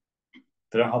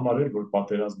 Դրա համար էլ որ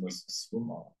պատերազմը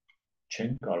սկսվում է,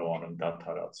 չեն կարողանում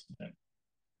դադարեցնել։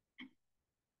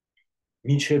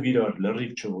 Մինչև իրար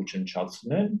լրիվ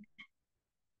չոչնչացնեն,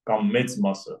 կամ մեծ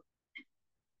մասը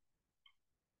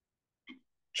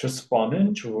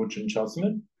չսպանեն,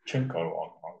 չոչնչացնեն, չեն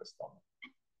կարողանում հանգստանալ։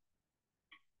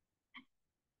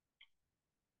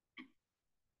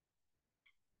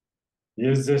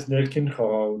 Ես ձեզ ներքին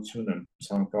խաղաղություն եմ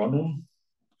ցանկանում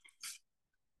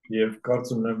եւ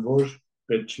կարծում եմ, որ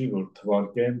պետք չի որ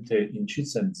թվարկեմ, թե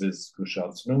ինչից են ձեզ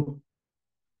զգուշացնում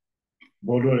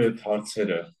բոլոր այդ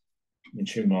հարցերը,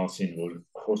 ինչի մասին որ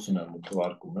խոսում եմ ու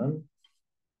թվարկում եմ,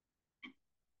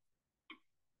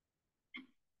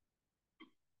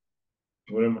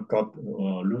 ուրեմն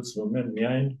լուծվում են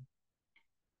միայն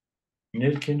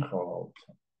ներքին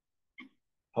խաղաղության,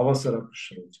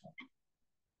 հավասարակշռության,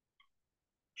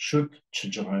 շուտ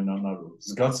չջղայնանալու,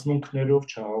 զգացմունքներով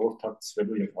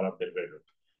չհաղորդակցվելու եւ հարաբերվելու։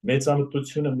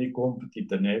 Մեծամտությունը մի կողմ պիտի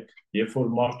դնեք, երբ որ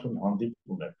մարդուն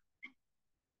հանդիպում եք,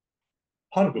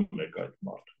 հարգում եք այդ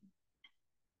մարդուն։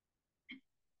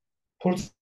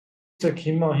 Փորձեք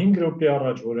հիմա 5 րոպե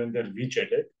առաջ, որ այնտեղ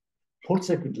վիճել եք,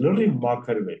 փորձեք լրիվ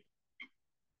մաքրվել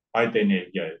այդ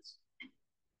էներգիայից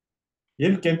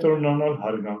եւ կենտրոնանալ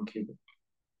հարգանքի վրա,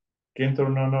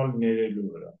 կենտրոնանալ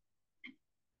ներելու վրա,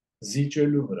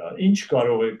 զիջելու վրա, ինչ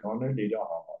կարող եք անել իր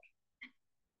համար։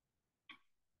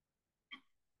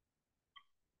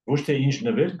 Ոչ թե ինչ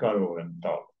նվեր կարող եմ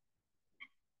տալ։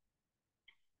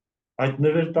 Այդ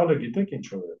նվեր տալը գիտեք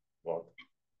ինչով է վատ։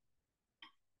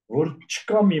 Որ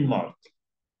չկա մի մարդ,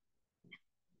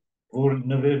 որ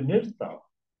նվերներ տա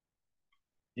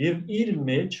եւ իր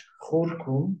մեջ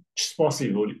խորքում չսպասի,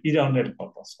 որ իրան էլ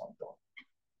պատասխան տա։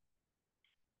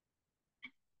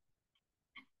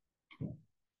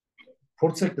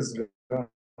 Փորձեք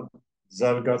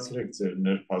զարգացրեք ձեր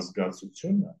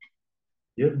նրբազգացությունը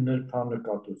եւ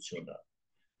նրբանկատությունը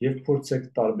եւ փորձեք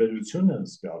տարբերությունը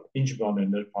զգալ, ինչ բան է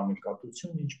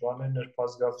նրբանկատություն, ինչ բան է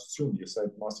նրբազգացություն, ես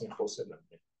այդ մասին խոսել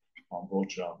եմ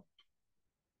ամբողջ ժամ։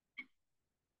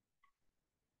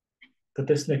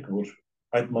 Կտեսնեք, որ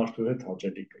այդ մարդու հետ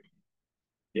հաճելի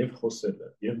կլինի եւ խոսելը,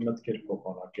 եւ մտքեր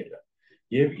փոխանակելը,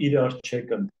 եւ իրար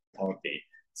չեք ընդհատի,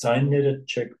 ձայները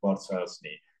չեք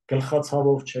բարձրացնի,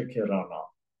 գլխացավով չեք հեռանա։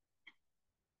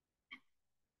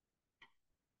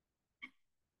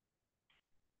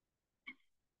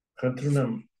 Խնդրում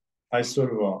եմ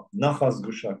այսօրվա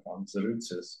նախազգուշական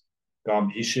զրույցս կամ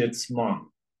հիշեցման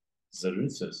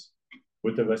զրույցս,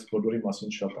 որտեղ այս բոլորի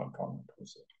մասին շատ անգամ եմ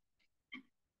խոսել։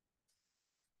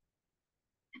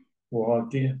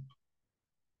 Ուղղակի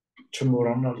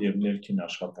չմոռանալ եւ ներքին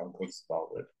աշխատանքով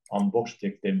զբաղվել։ Ամբողջ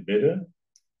դեկտեմբերը,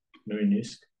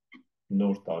 նույնիսկ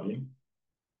նոր տարին,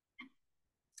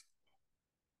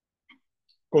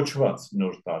 կոչված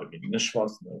նոր տարին,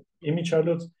 նշված նոր։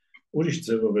 Իմիջիալոց ուրիշ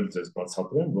ձևով էլ ձեզ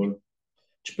բացատրեմ, որ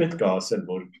չպետք է ասել,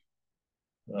 որ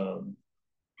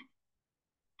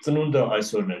ծնունդը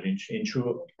այսօրն էր,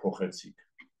 ինչու փոխեցիք։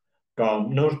 Կամ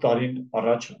նոր տարին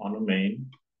առաջ անում էին,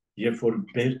 երբ որ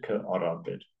բերքը առատ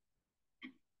էր։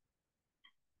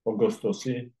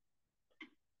 Օգոստոսի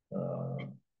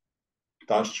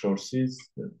 14-ից,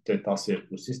 թե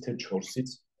 12-ից, թե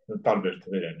 4-ից տարբեր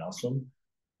թվեր են ասում,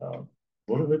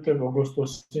 որովհետև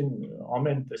օգոստոսին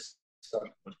ամեն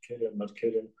տեսակ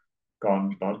մրգերը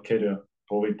կան, բարքերը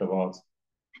հողի տված։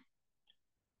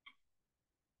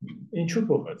 Ինչու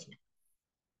փոխեցին։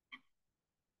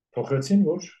 Փոխեցին,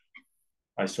 որ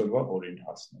այսօրվա օրին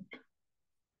հասնենք։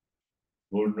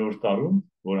 Որ նոր տարում,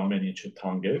 որ ամեն ինչը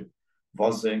թանկ է,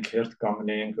 վազենք, հերթ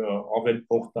կանգնենք, ավել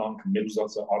փող տանք, մեր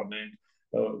ուզածը առնենք,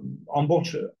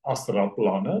 ամբողջ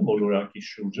աստրալպլանը, մոլորակի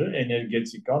շուրջը,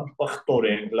 էներգետիկան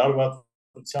պղտորենք,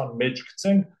 լարվածության մեջ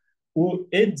գցենք ու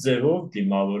այդ ձևով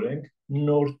դիմավորենք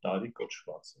նոր տարի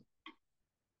կոչվածը։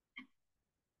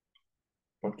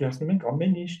 Պատկերացնում ենք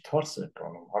ամեն ինչ թարս է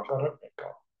կանում, հակառակն է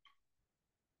կա։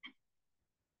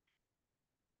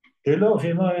 Դե լավ,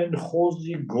 հիմա այն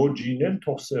խոզի գոջին էլ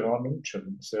թող սեղանում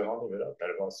չլինի, սեղանի վրա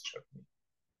դրված չլինի։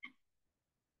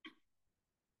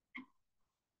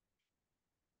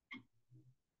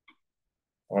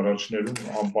 Առաջներում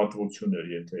անպատվություն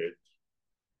էր, եթե այդ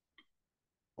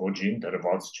գոջին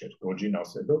դրված չէր, գոջին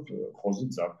ասելով խոզի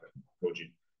ձախ էր,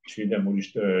 գոջին։ Չգիտեմ ուրիշ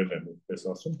տեղեր եմ այդպես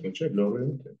ասում, թե չէ,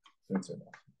 լորոյում թե սենց են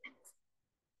ասում։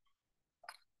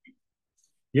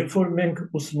 Երբ որ մենք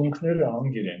ուսմունքները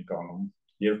անգիր ենք անում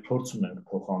եւ փորձում ենք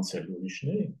փոխանցել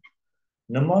ուրիշներին,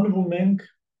 նմանվում ենք,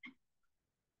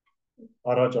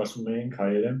 առաջ ասում էինք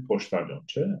հայերեն պոշտալյոն,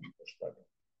 չէ՞, պոշտալյոն։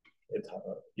 Այդ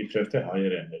իբրև թե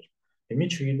հայերեն էր։ Հիմա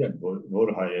չգիտեմ, որ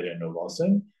հայերենով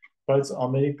ասեն, բայց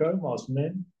Ամերիկայում ասում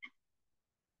են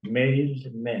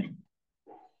mailman,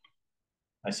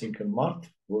 այսինքն մարդ,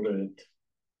 որը այդ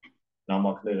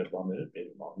նամակները բաները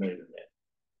բերում է, mailman։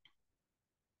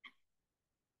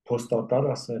 Փոստատար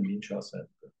ասեմ, ինչ ասեմ։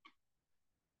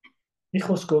 Մի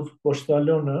խոսքով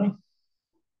պոշտալյոնը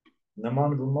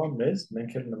նմանվում է մեզ,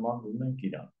 մենք էլ նմանվում ենք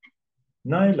իրան։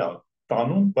 Նա էլ է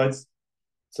տանում, բայց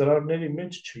ծրարների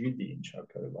մեջ չգիտի ինչ է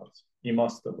գրված,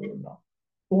 իմաստը որն է։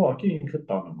 Ուղղակի ինքը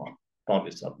տանում է,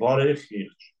 տալիս է,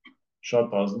 բարեխիղճ,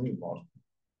 շատ ազնիվ մարդ։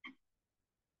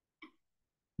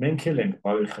 Մենք էլ ենք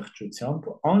բարեխիղճությամբ,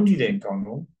 անգիր ենք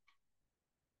անում,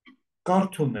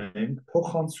 կարդում ենք,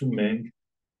 փոխանցում ենք,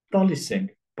 տալիս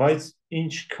ենք, բայց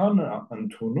ինչքան է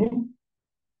ընդունում,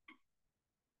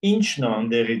 ինչն է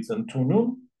անդեղից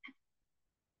ընդունում,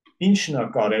 ինչն է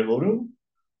կարևորում,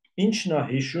 ինչն է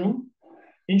հիշում,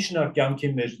 ինչն է կյանքի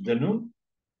մեջ դնում,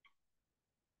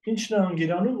 ինչն է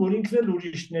անգիրանում, որ ինքն էլ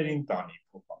ուրիշներին տանի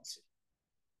փոխանցի։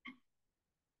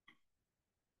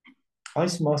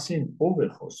 Այս մասին ով է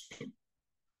խոսում։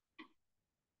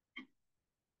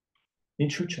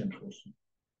 Ինչու չեն խոսում։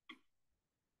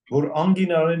 Որ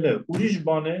անգին արելը ուրիշ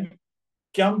բան է,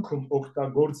 կյանքում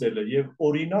օգտագործելը եւ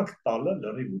օրինակ տալը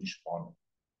լրիվ ուրիշ բան է։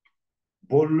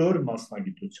 Բոլոր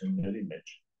մասնագիտությունների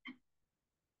մեջ։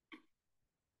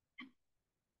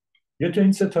 Եթե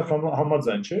ինձ հետ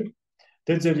համաձայն չէ,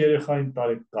 թե ձեր երեխային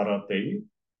տարեք կարատեի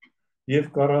եւ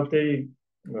կարատեի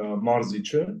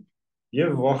մարզիչը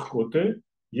եւ վախկոտ է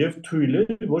եւ թույլ է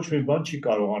ոչ մի բան չի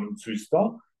կարողանում ցույց տա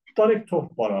տարեք թող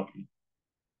պարապի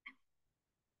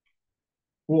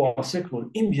ու ասեք որ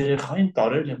իմ երեխային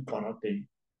տարել եմ կարատեի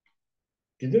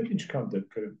գիտեք ինչքան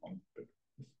դեպքեր եմ անում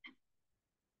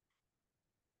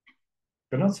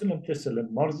գնացել եմ տեսել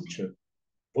եմ մարզիչը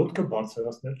ոտքը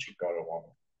բարձրացնել չի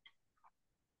կարողանում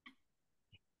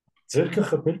ձերքը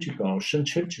խփել չի կարող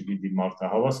շնչել չգիտի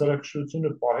մարդը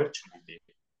հավասարակշռությունը պահել չգիտի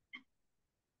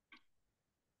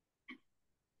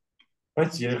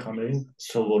բայց երեխաներին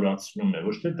սովորացնում է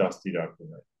ոչ թե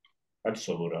դաստիարակում է այլ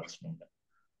սովորացնում է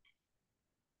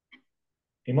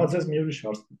հիմա ձեզ մի ուրիշ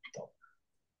հարց տամ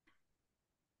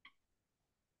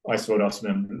այսօր ասում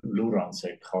եմ լուր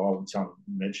անցեք խաղաղության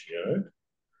մեջ եղեք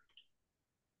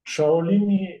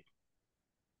շաոլինի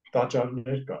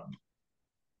տաճարներ կան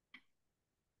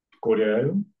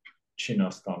Կորեայում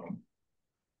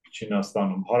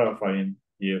Չինաստանում հարավային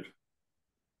եւ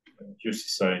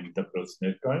հյուսիսային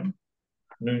դպրոցներ կային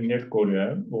նույնն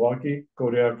Կորեայում ուղղակի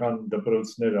կորեական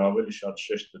դպրոցները ավելի շատ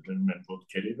շեշտը դնում են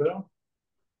ոտքերի վրա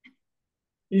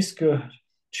իսկ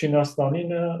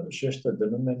Չինաստանինը շեշտը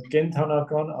դնում են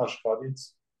կենթանական աշխարհից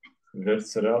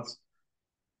վերցրած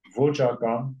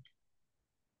ոճական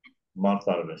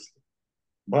մարտարվեստը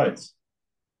բայց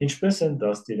ինչպես են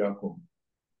դաստիարակում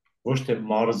ոչ թե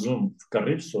մարզում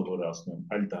կռիվ սովորացնում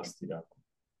այլ դաստիարակում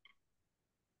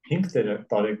 5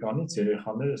 տարեկանից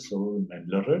երեխաները սովորում են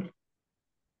լռել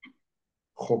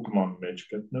խոկման մեջ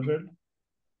գտնվել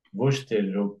ոչ թե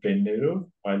րոպեներով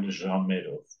այլ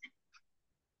ժամերով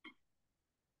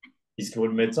իսկ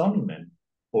որ մեծանում են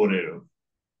օրերով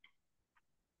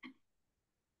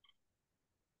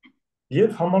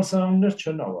եւ համալսարաններ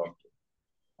չեն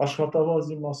ավարտում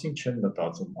աշխատավարձի մասին չեն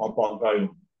մտածում ապագայում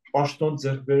պաշտոն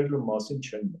ձեռք բերելու մասին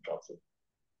չեն մտածում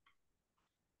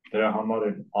դրա համար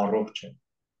են առողջ են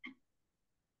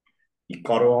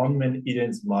կարողանում են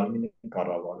իրենց մարմինը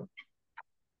կառավարել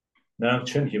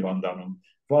նրանք չեն հիվանդանում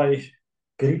վայ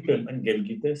գրիպ եմ ընկել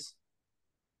գիտես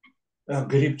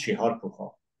գրիպ չի հարփոխա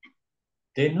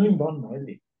դե նույն բանն է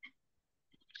էլի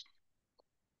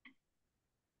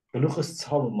գլուխս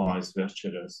ցավում է այս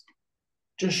վերջերս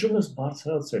ճշումս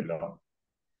բարձրացել է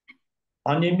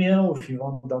անեմիայով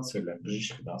հիվանդացել եմ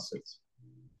բժիշկն ասեց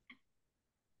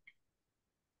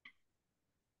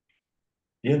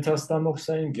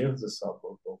ենթաստամոքսային գեղձս է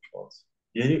բորբոքված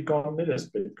երիկամներս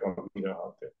պետք է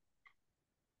վիրահատել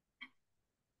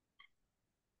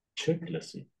չեք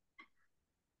լսի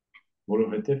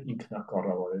որովհետև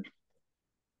ինքնակառավարել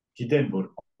գիտեն որ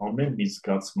ամեն մի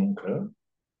զգացմունքը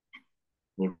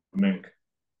որ մենք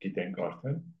գիտենք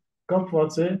արդեն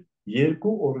կապված է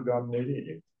երկու օրգանների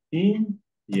հետ ին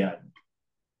յան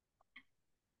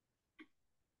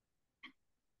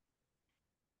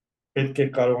պետք է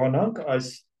կարողանանք այս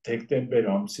դեկտեմբեր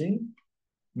ամսին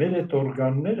մեր այդ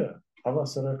օրգանները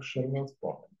հավասարակշռված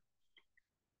պահեն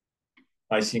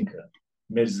այսինքն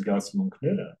մեր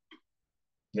զգացմունքները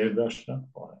ներդաշնակ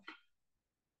պահեն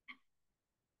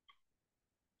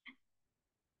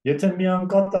եթե մի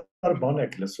անկատար բան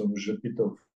եք լսում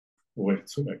ժպիտով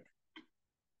ուղեկցում եք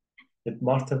այդ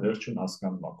մարդը վերջում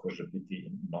հասկանում է քո ժպիտի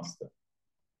իմաստը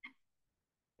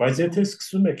բայց եթե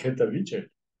սկսում եք հետը վիճել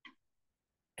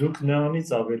դուք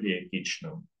նրանից ավելի եք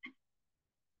իջնում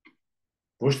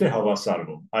ոչ թե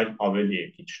հավասարվում այլ ավելի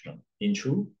եք իջնում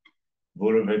ինչու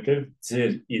որովհետև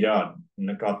ձեր իրար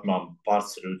նկատմամբ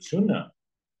բարձրությունը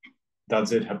դա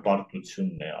ձեր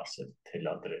հպարտությունն է ասել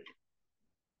թելադրել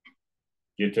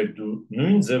Եթե դու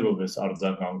նույն ձևով ես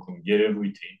արձագանքում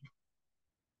երևույթին,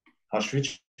 հաշվի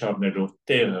չառնելով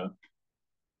տեղը,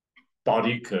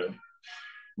 տարիքը,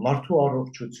 մարդու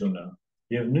առողջությունը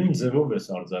եւ նույն ձևով ես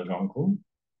արձագանքում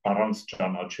առանց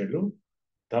ճանաչելու,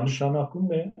 դա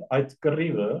նշանակում է այդ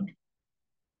կռիվը,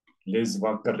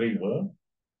 լեզվակռիվը,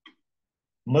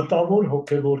 մտավոր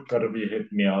հոգևոր կռվի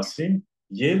հետ միասին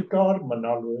երկար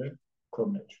մնալու է քո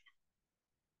մեջ։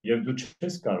 Եվ դու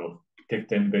չես կարող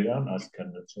դեկտեմբերյան այս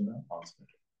քննությունը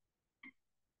անցնել։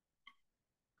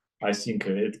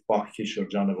 Այսինքն այդ պահքի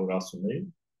շրջանը, որ ասում էի,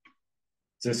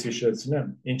 ձեզ հիշեցնեմ,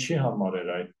 ինչի համար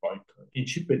էր այդ պայքը,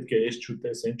 ինչի պետք է այս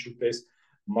չուտես, այն չուտես,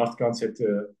 մարդկանց հետ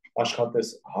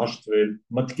աշխատես հաշտվել,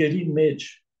 մտքերի մեջ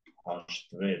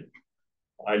հաշտվել,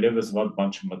 այլևս վատ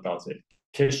բան չմտածել,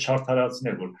 քեզ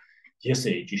չարդարացնել, որ ես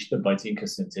էի ճիշտը, բայց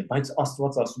ինքս ինձ է, բայց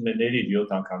Աստված ասում է ների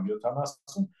 7 անգամ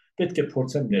 70, պետք է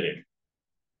փորձեմ ներել։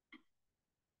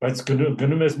 Բայց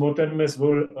գնում ես մոտենում ես,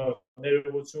 որ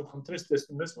ներողություն խնդրես,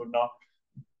 տեսնում ես, որ նա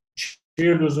չի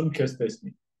ուզում քեզ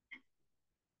տեսնի։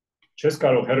 Չես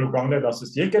կարող հեռու կանգնել,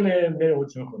 ասես եկել եմ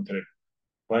ներողություն խնդրել։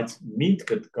 բայց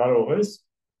միտքդ կարող ես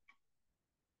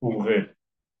ուղղել,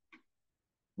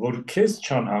 որ քեզ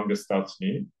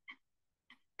չանհանգստացնի,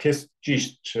 քեզ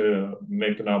ճիշտ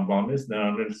մեկնաբանես,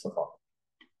 նրան էլ սխալ։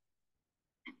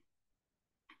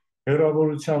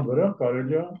 Հեռավորության վրա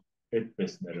կարելի է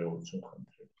այդպես ներողություն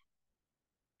խնդրել։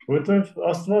 Որովհետև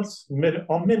Աստված մեր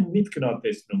ամեն միտքն է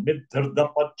տեսնում, մեր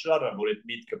դրդապատճառը, որ այդ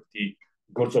միտքը պիտի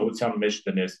գործողության մեջ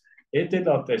դնես, այդ էլ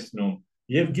է տեսնում,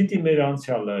 եւ գիտի մեր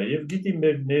անցյալը, եւ գիտի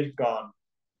մեր ներկան,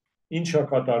 ինչ է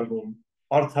կատարվում,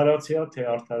 արդարացի է թե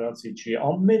արդարացի չի,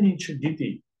 ամեն ինչը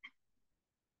գիտի։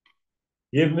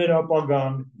 Եվ մեր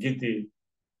ապագան գիտի։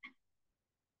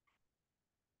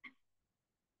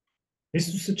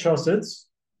 Հիսուսը չասեց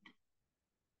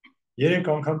 3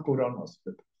 անգամ Կուրան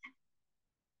ասել։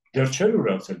 Դեռ չէր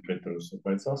ուրացել Պետրոսը,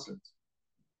 բայց ասեց։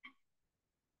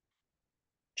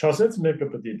 Չասեց մեկը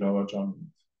պետք է դավաճանի։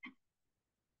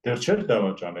 Դեռ չէր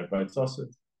դավաճանել, բայց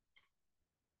ասեց։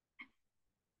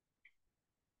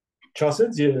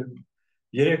 Չասեց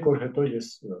 3 օր հետո ես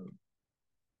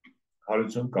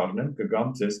հարություն կառնեմ,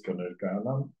 կգամ ձեզ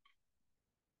կներկայանամ։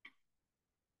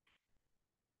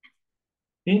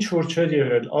 Ինչ որ չէր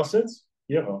եղել, ասեց,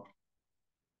 եղավ։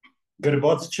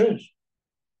 Գրված չէր,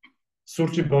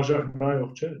 սուրճի բաժակ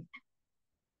նայող չէր։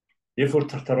 Երբ որ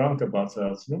թրթռանքը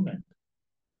բացահայտնում ենք,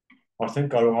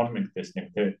 արդեն կարողանում ենք տեսնել,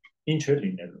 թե ինչ է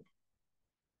լինելու։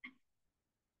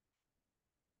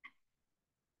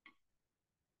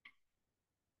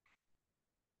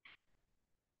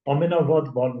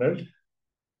 Ամենավատ բանն էլ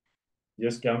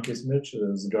ես կյանքիս մեջ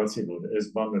զգացի, որ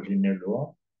այս բանը լինելու է,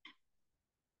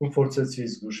 ու փորձեցի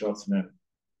զգուշացնել,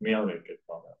 մի արեք այդ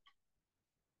բանը։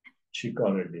 Չի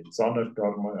կարելի, ծանր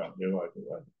կարմա է եւ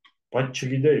այլն։ Բայց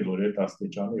չգիտեի, որ այդ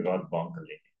աստիճանի վատ բան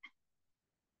կլինի։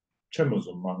 Չեմ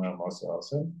ուզում մանրամասը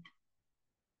ասեմ,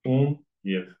 ում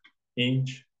եւ ինչ։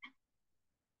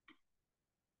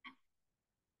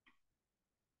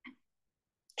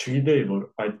 Չգիտեի, որ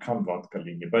այդքան վատ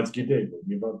կլինի, բայց գիտեի, որ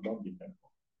մի վատ բան լինի,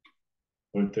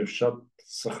 որովհետեւ շատ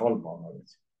սխալ բան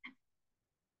արեցի։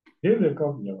 Եվ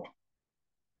եկավ եղավ։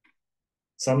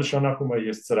 Սա նշանակում է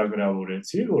ես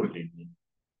ծրագրավորեցի, որ լինի։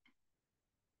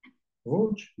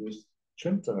 Ոչ, ես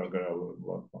չեմ ծրագրավորել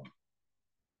վատ բան։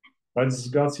 Բայց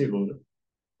զգացի, որ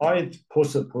այդ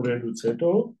փոսը փորելուց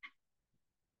հետո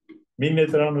մի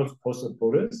մետրանոց փոսը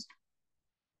փորես,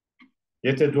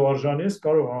 եթե դու արժանի ես,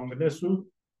 կարող հանգնես ու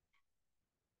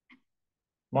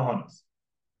մահանաս։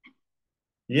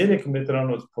 3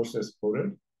 մետրանոց փոսես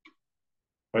փորել,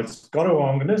 բայց կարող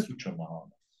հանգնես ու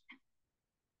չմահանաս։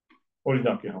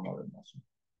 Օրինակի համար եմ ասում։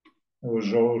 Որ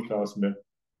ժողովուրդը ասում է,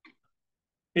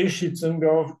 էշի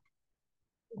ծնգավ,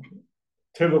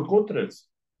 թևը կոտրեց,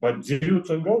 բայց ձիրու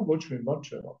ծնգավ ոչ մի բան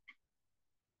չեղավ։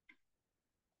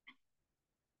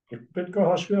 Պետք է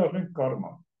հաշվի առնենք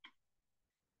կարման։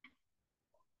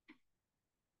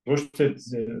 Ոչ թե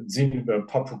ձին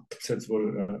փափուկ գցեց, որ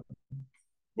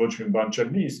ոչ մի բան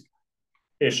չլինի,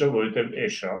 իսկ էշը, որովհետև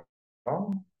էշա,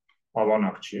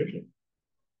 ավանակ չի էլի։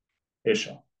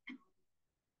 Էշա։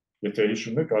 Եթե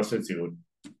հիշում եք, ասեցի, որ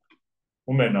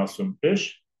ում են ասում էշ,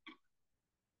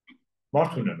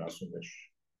 մարդուն են ասում էշ։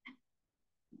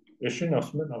 Էշին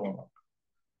ասում են ավանակ։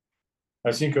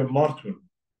 Այսինքն մարդուն,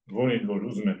 որին որ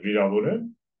ուզում են վիրավորեն,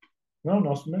 նրան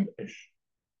ասում են էշ։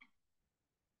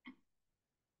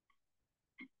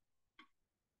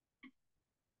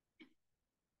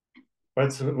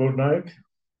 Բայց որ նայեք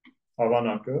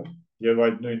ավանակը եւ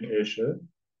այդ նույն էշը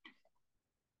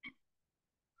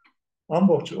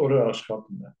ամբողջ օրը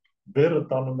աշխատում է։ Բերը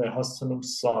տանում է, հասցնում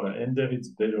սարը, այնտեղից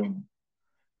բերում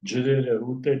ջրերը,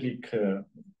 ուտելիքը,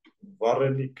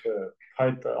 վառելիքը,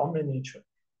 փայտը, ամեն ինչը։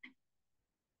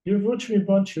 Եվ ոչ մի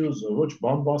բան չի ուզում, ոչ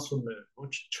բամբասում է,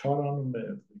 ոչ չարանում է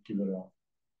ոտքի վրա,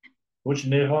 ոչ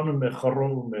նեղանում է,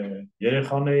 խռովում է,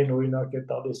 երեխաներին օրինակ է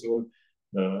տալիս, որ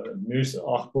մյուս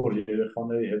աղբոր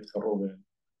երեխաների հետ խռովեն։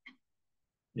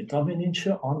 Այդ ամեն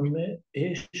ինչը անում է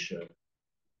էշը,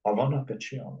 ավանակը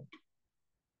չի անում։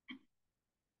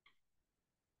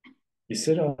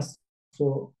 Իսեր Աստծո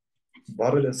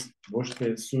բարելես ոչ թե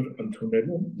սուր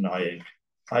ընդունելուն նայեք,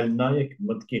 այլ նայեք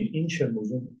մտքին, ինչ եմ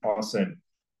ուզում ասեմ։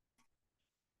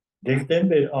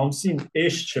 Դեկտեմբեր ամսին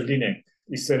էշ չլինենք,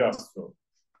 իսեր Աստծո,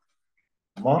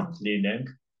 մարդ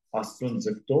լինենք, Աստծուն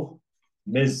ձգտող,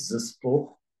 մեզ զսպող,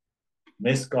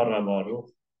 մեզ կառավարող,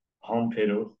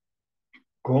 համբերող,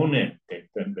 գոնե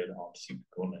դեկտեմբեր ամսին,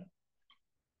 գոնե։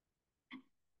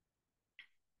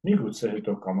 Միգուցե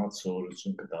հետո կամաց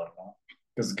սովորություն կդառնա,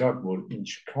 կզգաք, որ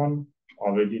ինչքան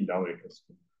ավելի լավ եք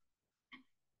զգում։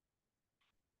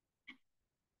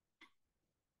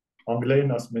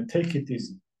 Անգլերեն ասում են take it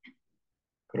easy,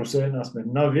 ռուսերեն ասում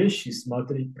են на вещи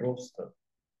смотри просто,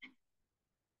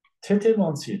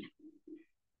 թեթևանցիր,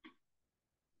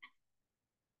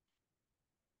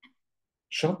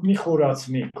 շատ մի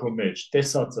խորացնի քո մեջ,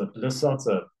 տեսածը,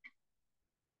 լսածը,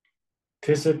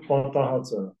 քեզ հետ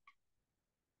պատահածը,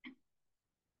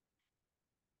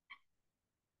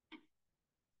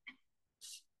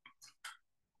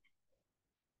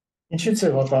 ինչից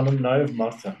է վատանում նաև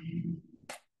մարդը,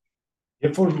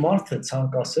 երբ որ մարդը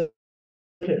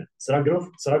ցանկասել է,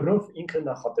 ծրագրով ինքը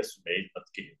նախատեսում է իր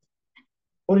մտքի հետ,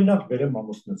 օրինակ բերեմ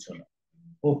ամուսնությունը,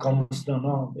 ով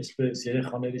կամուսնանամ, այսպես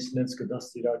երեխաներիս նենց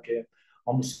կդաստիարակեմ,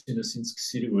 ամուսինս ինձ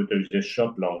կսիրի, որովհետև ես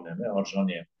շատ լավն եմ,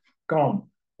 արժանի եմ, կամ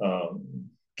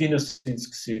կինս ինձ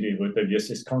կսիրի, որովհետև ես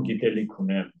այսքան գիտելիք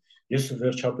ունեմ, ես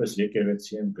վերջապես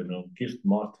եկեղեցի եմ գնում, կիրթ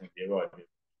մարդ եմ եւ այլն։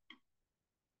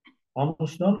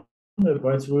 Ամուսնանում է,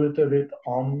 բայց որովհետև այդ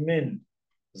ամեն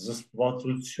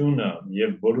զսպվածությունը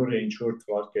եւ բոլորը ինչ որ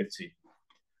թվարկեցի,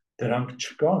 դրանք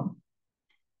չկան,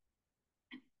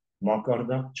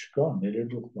 մակարդակ չկա,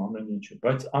 ներելուկ ամեն ինչը,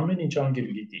 բայց ամեն ինչ անգիր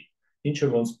գիտի, ինչը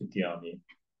ոնց պիտի անի։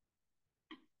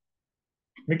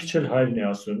 Մի քիչ էլ հայրն է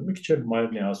ասում, մի քիչ էլ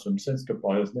մայրն է ասում, սենց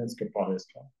կպահես, նենց կպահես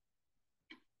կան։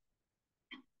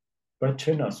 Բայց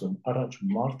չեն ասում, առաջ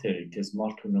մարդ եղի, քեզ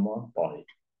մարդու նման պահի,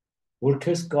 որ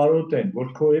քեզ կարոտեն,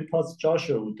 որ քո էփած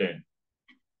ճաշը ուտեն։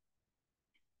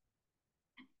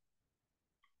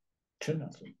 Չեն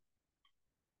ասում,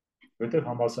 որտեղ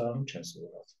համալսարանում չեն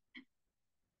սովորած։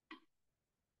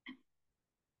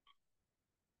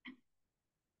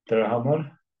 Դրա համար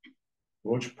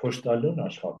ոչ փոշտալուն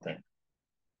աշխատենք,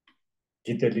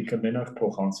 գիտելիքը մենակ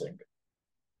փոխանցենք,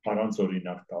 առանց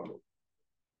օրինակ տալու։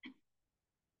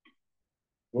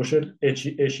 Ոչ էլ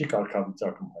էշի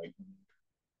կարգավիճակում հայտնենք։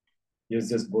 Ես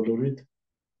ձեզ բոլորիդ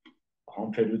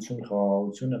համբերություն,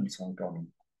 խաղաղություն եմ ցանկանում։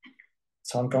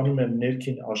 Ցանկանում եմ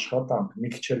ներքին աշխատանք, մի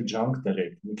քիչ էլ ջանք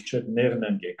դրեք, մի քիչ էլ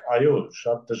նեղնենք, այո,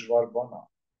 շատ դժվար բան է։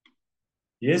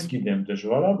 Ես գիտեմ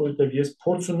դժվար է, որովհետև ես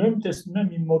փորձ ունեմ, տեսնում եմ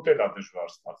իմ մոտ էլ է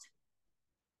դժվար ստացվում։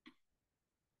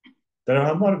 Դրա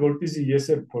համար, որպեսզի ես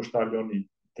էլ փոշտալյոնի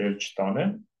դեր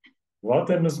չտանեմ,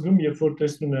 վատ եմ զգում, երբ որ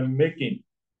տեսնում եմ մեկին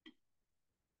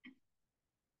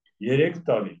 3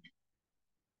 տարի,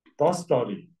 10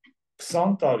 տարի,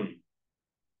 20 տարի,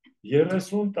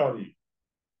 30 տարի,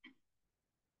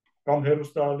 կամ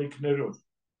հեռուստաալիքներով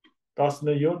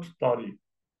 17 տարի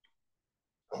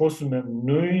խոսում եմ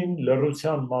նույն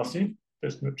լռության մասին,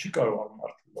 տեսնում չի կարող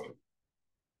մարդը լռել։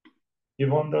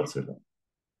 Հիվանդացել է։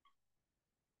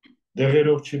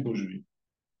 Դեղերով չի բուժվի,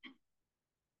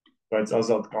 բայց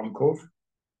ազատ կամքով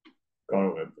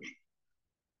կարող է բուժվի։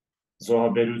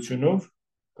 Զոհաբերությունով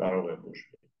կարող է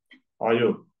բուժվի։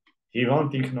 Այո,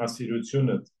 հիվանդ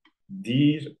ինքնասիրությունը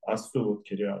դիր Աստծո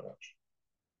ոտքերի առաջ,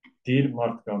 դիր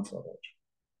մարդկանց առաջ։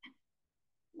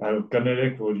 Այո,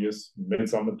 կներեք, որ ես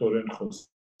մեծամտորեն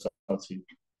խոսացի։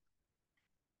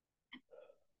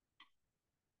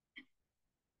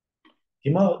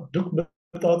 Հիմա դուք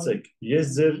մտածեք,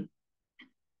 ես ձեր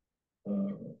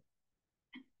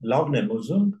լավն եմ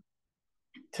ուզում,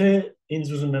 թե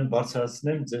ինձ ուզում եմ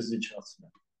բարձրացնեմ, ձեզ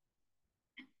իջացնեմ։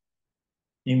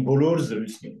 Իմ բոլոր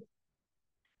զրույցները։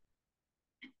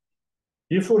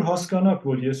 Երբ որ հասկանաք,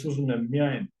 որ ես ուզում եմ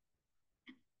միայն,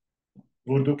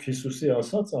 որ դուք Հիսուսի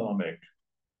ասածը անեք,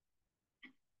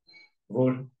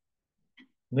 որ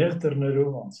նեղ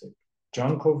դռներով անցեք,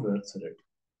 ջանքով վերցրեք,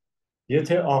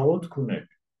 եթե աղոթք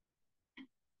ունեք,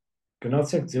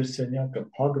 գնացեք ձեր սենյակը,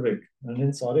 փակվեք,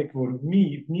 նենց արեք, որ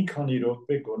մի քանի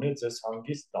րոպե գոնե ձեզ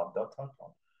հանգիստ տան,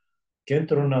 դադարան,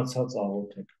 կենտրոնացած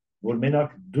աղոթեք, որ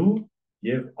մենակ դու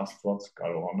եւ Աստված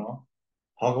կարողանա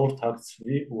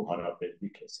հաղորդակցվի ու հարաբերվի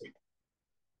քեզ հետ։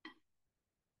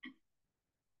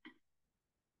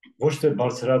 Ոչ թե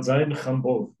բարձրաձայն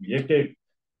խմբով, եկեք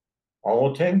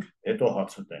աղոթենք, հետո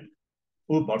հաց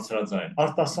ուտենք ու բարձրաձայն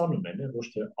արտասանում են, ոչ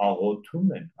թե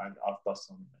աղոթում են, այլ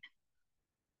արտասանում են։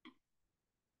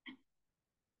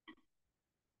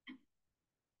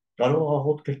 Կարող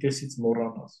աղոթքը քեզից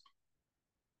մոռանաս,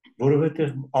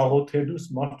 որովհետև աղոթելուց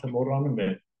մարդը մոռանում է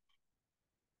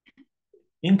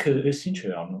ինքը էս ինչ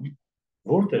է անում,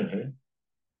 որտեղ է,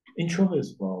 ինչով է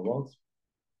զբաղված,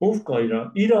 ով կա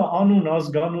իր անուն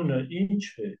ազգանունը ինչ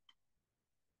է,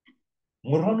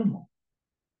 մոռանում է,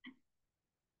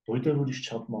 որտեղ ուրիշ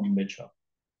չափման մեջ է։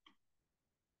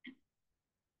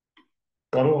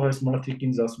 Կարող այս մարդիկ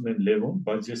ինձ ասում են Լևոն,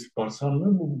 բայց ես բարձրանում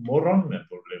եմ ու մոռանում եմ,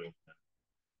 որ Լևոնն եմ։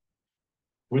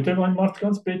 Որտեղ այն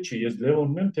մարդկանց պետք չի, ես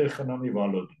Լևոնն եմ, թե խնամի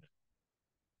Վալոդին եմ։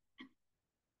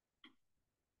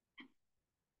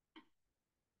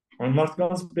 Այն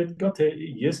մարդկանց պետք է, թե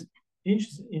ես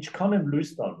ինչքան եմ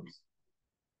լույս տալիս,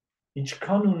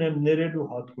 ինչքան ունեմ ներելու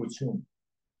հատկություն,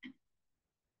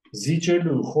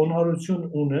 զիջելու խոնարհություն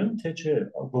ունեմ, թե չէ,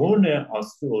 ո՞րն է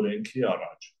Աստծո օրենքի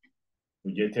առաջ,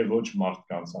 եթե ոչ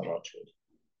մարդկանց առաջ է,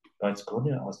 բայց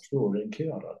գոնե Աստծո օրենքի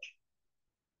առաջ։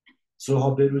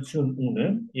 Զոհաբերություն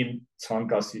ունեմ իմ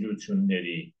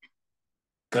ցանկասիրությունների,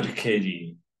 կրքերի,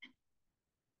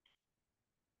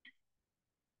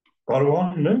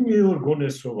 կարողանում եմ մի օր գոնե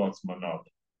սոված մնալ,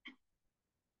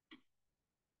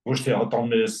 ոչ թե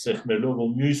ատամներս սեղմելով ու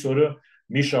մյուս օրը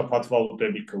մի շաբաթվա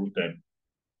ուտելիքը ուտեմ,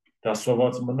 դա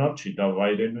սոված մնալ չի, դա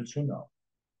վայրենություն է։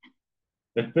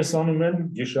 Այդպես անում են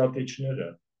գիշատիչները,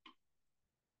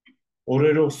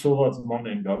 օրերով սոված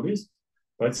ման են գալիս,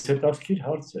 բայց հետաքրքիր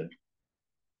հարց է,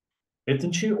 այդ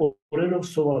ինչի օրերով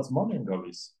սոված ման են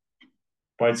գալիս,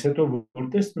 բայց հետո որ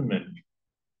տեսնում են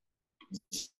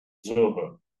զոհը,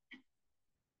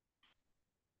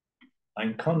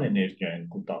 այնքան էներգիա են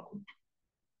կուտակում,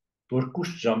 որ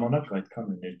կուշտ ժամանակ այդքան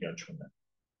էներգիա չունեն։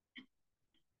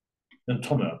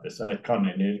 Ընդհանրապես այդքան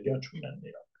էներգիա չունեն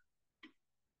նրանք։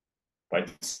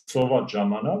 Բայց սոված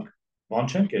ժամանակ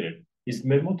բան չեն կերել, իսկ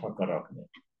մեր մոտ հակառակն է։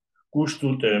 Կուշտ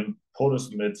ուտեմ, փորս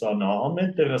մեծանա,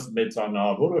 ամեն տեղս մեծանա,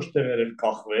 որոշ տեղեր էլ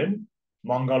կախվեն,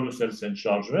 մանգալուս էլ սեն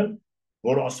շարժվեն,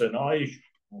 որ ասեն, այ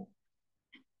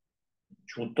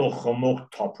չուտող խմող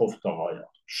թափով տղա է,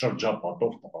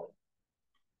 շրջապատող տղա է։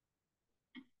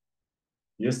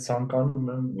 Ես ցանկանում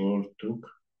եմ, որ դուք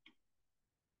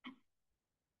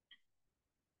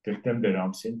դեկտեմբեր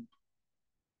ամսին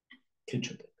քիչ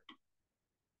ուտեք։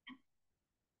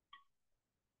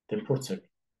 Դե փորձեք։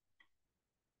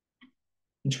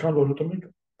 Ինչքան որ ուտում եք,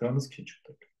 դրանից քիչ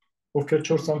ուտեք։ Ովքեր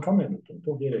 4 անգամ են ուտում,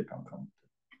 թող 3 անգամ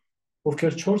ուտեն։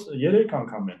 Ովքեր 3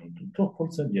 անգամ են ուտում, թող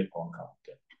փորձեն 2 անգամ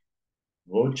ուտեն։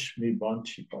 Ոչ մի բան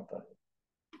չի պատահել։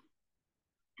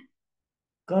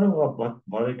 Կարող է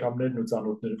բարեկամներն ու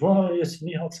ծանոթները, վայ, ես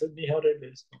նիհարել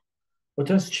ես։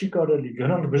 Ոթես չի կարելի,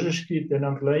 գրանք բժշկի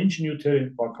տենանք, լա ինչ նյութեր են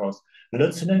պակաս,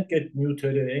 լցնենք այդ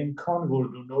նյութերը այնքան, որ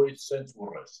դու նորից սենց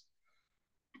ուռես։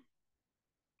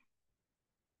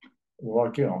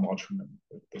 Ուղղակի ամաչում եմ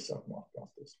այդ տեսակ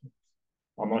մարդկանց տեսնում։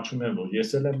 Ամաչում եմ, որ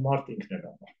ես էլ եմ մարդ, ինքն էլ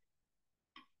եմ մարդ։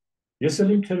 Ես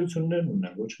էլ իմ թերություններն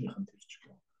ունեմ, ոչ մի խնդիր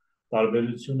չկա։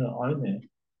 Տարբերությունը այն է,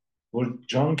 որ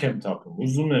ջանք եմ տապում,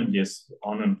 ուզում եմ ես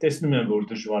անեմ, տեսնում եմ, որ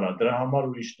դժվար է, դրա համար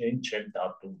ուրիշներին չեմ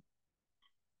դատում։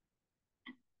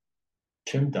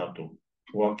 Չեմ դատում,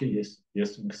 ուղղակի ես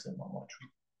ինքս եմ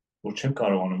ամաչում, որ չեմ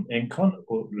կարողանում այնքան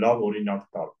լավ օրինակ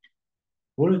տալ,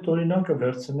 որ այդ օրինակը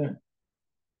վերցնեմ։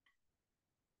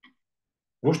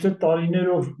 Ոչ թե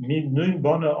տարիներով մի նույն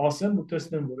բանը ասեմ ու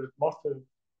տեսնեմ, որ այդ մարդը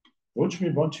ոչ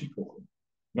մի բան չի փոխում։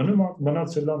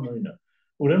 Մնացել է նույնը։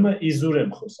 Ուրեմն իզուր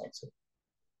եմ խոսացել։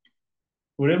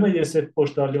 Ուրեմն ես այդ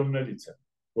պոստալյոններից եմ,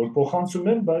 որ փոխանցում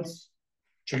եմ, բայց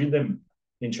չգիտեմ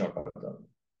ինչ է կատարվում։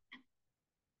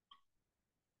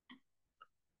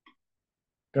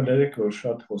 Կներեք, որ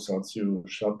շատ խոսացի ու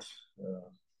շատ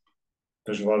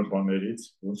դժվար բաներից,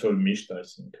 ոնց որ միշտ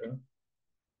այսինքն,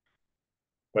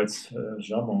 բայց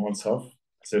ժամը անցավ,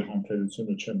 ձեր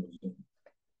համբերությունը չեմ ուզում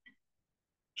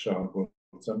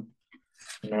շահագործեմ,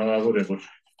 հնարավոր է, որ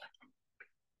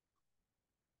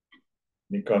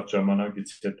մի կարճ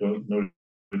ժամանակից հետո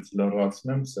նորից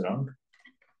լրացնեմ սրանք,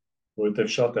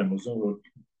 որովհետև շատ եմ ուզում, որ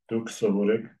դուք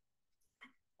սովորեք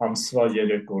ամսվա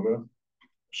 3 օրը,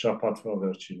 շաբաթվա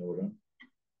վերջին օրը,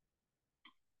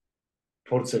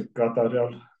 փորձեք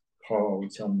կատարյալ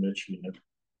խաղաղության մեջ լինել,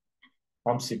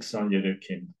 ամսի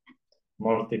 23-ին,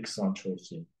 մարտի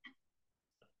 24-ին,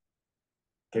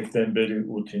 դեկտեմբերի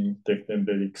 8-ին,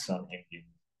 դեկտեմբերի 25-ին,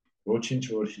 ոչինչ,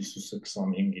 որ Հիսուսը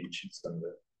 25-ին չի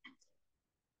ծնվել,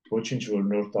 ոչինչ, որ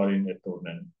նոր տարին է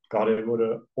տորնեն, կարևորը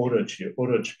օրը չի,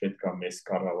 օրը չպետք է մեզ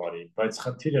կառավարի, բայց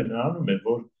խնդիրը նրանում է,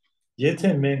 որ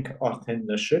եթե մենք արդեն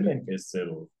նշել ենք այս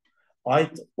ձևով,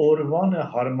 այդ օրվանը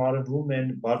հարմարվում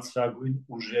են բարձրագույն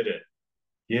ուժերը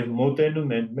և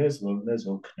մոտենում են մեզ, որ մեզ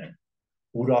օգնեն,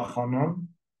 ուրախանան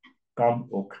կամ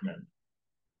օգնեն,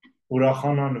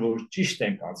 ուրախանան, որ ճիշտ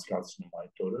ենք անցկացնում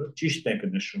այդ օրը, ճիշտ ենք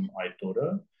նշում այդ օրը,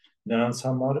 նրանց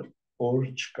համար օր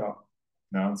չկա,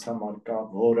 նրանց համար կա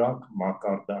որակ,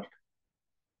 մակարդակ։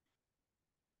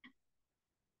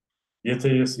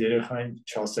 Եթե ես երեխային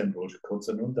չասեմ, որ քո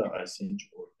ծնունդը այսինչ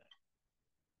օրն է,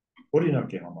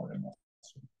 օրինակի համար եմ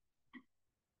ասում։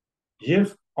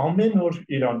 Եվ ամեն օր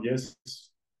իրան ես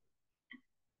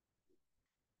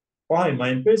պահեմ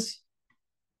այնպես,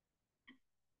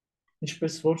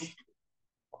 ինչպես որ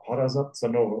հարազատ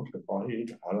ծնողը կպահի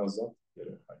իր հարազատ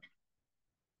երեխային։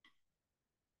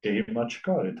 Դե հիմա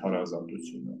չկա այդ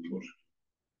հարազատությունը,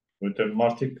 որտեղ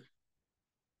մարդիկ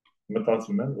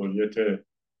մտածում են, որ եթե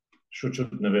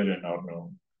շուտ նվեր են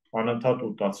առնում, անընդհատ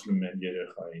ուտացնում են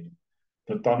երեխային,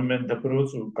 Տանում են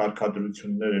դպրոց ու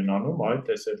կարգադրություններ են անում, այդ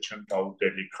տեսել չեմ տա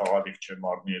ուտելի, խաղալիք չեմ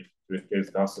առնի, այս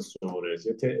դասը սովորես,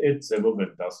 եթե այդ ձևով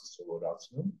են դասը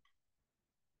սովորացնում,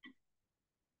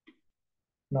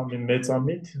 նա մի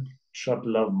մեծամիտ շատ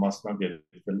լավ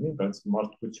մասնագետ կլինի, բայց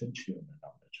մարդկություն չի ունենա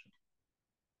մեջ։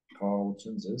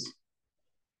 Խաղաղություն ձեզ։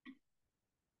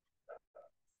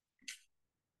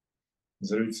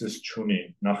 Զրույցս չունի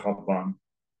նախաբան,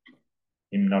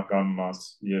 հիմնական մաս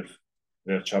և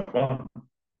վերջաբան,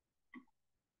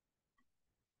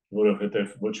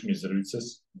 որովհետև ոչ մի զրույցս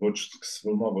ոչ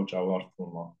սկսվում է, ոչ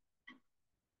ավարտվում է։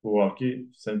 Ուղղակի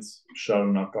սենց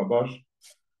շարունակաբար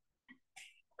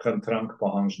խնդրանք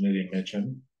պահանջների մեջ են,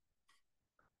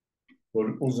 որ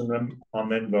ուզում եմ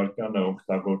ամեն վարկյանը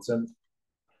օգտագործեմ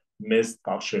մեզ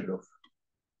տաշելով,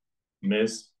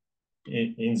 մեզ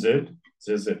ինձ էլ,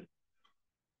 ձեզ էլ,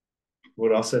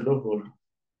 որ ասելով, որ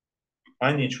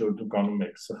այն ինչ որ դուք անում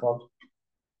եք սխալ,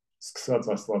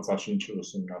 սկսած Աստվածաշինչը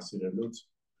ուսումնասիրելուց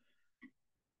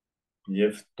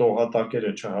և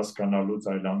տողատակերը չհասկանալուց,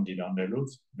 այլ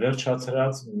անգիրանելուց,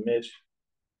 վերջացրած մեր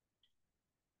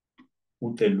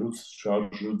ուտելուց,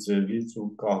 շարժու ձևից ու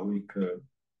կահույքը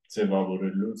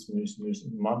ձևավորելուց, մյուս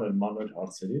մանր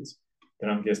հարցերից,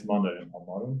 դրանք ես մանր եմ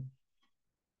համարում,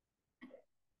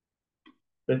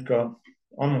 պետք է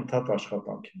անընդհատ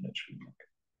աշխատանքի մեջ լինենք։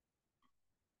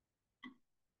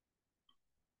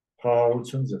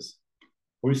 Խաղաղություն ձեզ,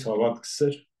 հույս հավատք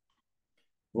սեր,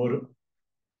 որ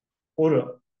օրը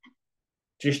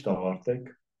ճիշտ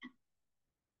ավարտեք,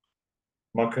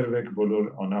 մաքրվեք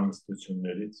բոլոր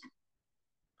անհանգստություններից,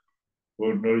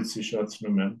 որ նորից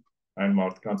հիշեցնում եմ այն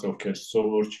մարդկանց, ովքեր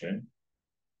սովոր չեն,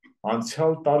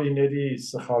 անցյալ տարիների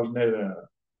սխալները,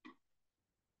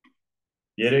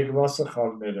 երեկվա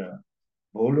սխալները,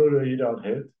 բոլորը իրար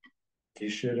հետ,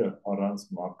 գիշերը առանց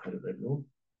մաքրվելու,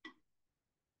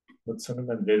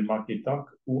 մտցնում են վերմակի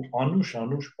տակ ու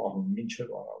անուշ պահում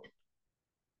մինչև առավոտ,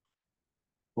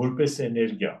 որպես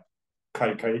էներգիա,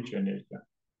 քայքայիչ էներգիա,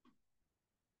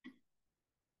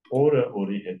 օրը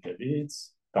օրի հետևից,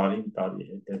 տարին տարի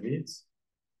հետևից,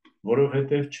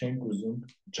 որովհետև չենք ուզում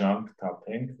ջանք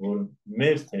թափենք, որ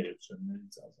մեր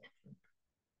թերություններից ազատվենք,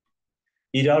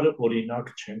 իրար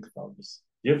օրինակ չենք տալիս,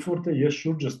 երբ որ ես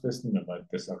շուրջս տեսնում եմ այդ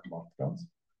տեսակ մարդկանց,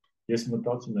 ես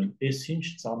մտածում եմ, ես ինչ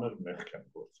ծանր մեղք եմ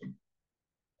գործում,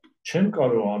 չեմ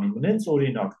կարողանում նենց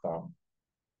օրինակ տամ,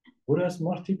 որ այս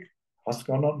մարդիկ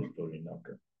հասկանան այդ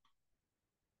օրինակը,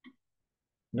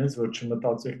 նենց որ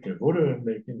չմտածեք, թե որևէ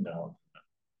մեկին նեղատում եմ,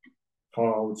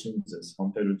 խաղաղություն ձեզ,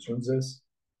 համբերություն ձեզ,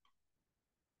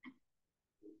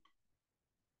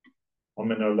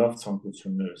 ամենալավ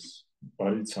ցանկություններս,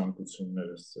 բարի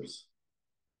ցանկություններս ձեզ,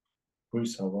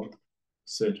 հույս հավատ,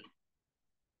 սեր,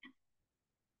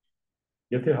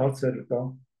 եթե հարցեր կա,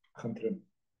 խնդրեմ,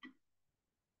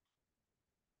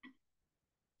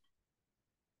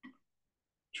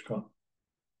 չկա,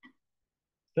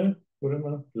 թե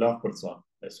ուրեմն լավ պրծա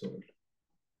այսօր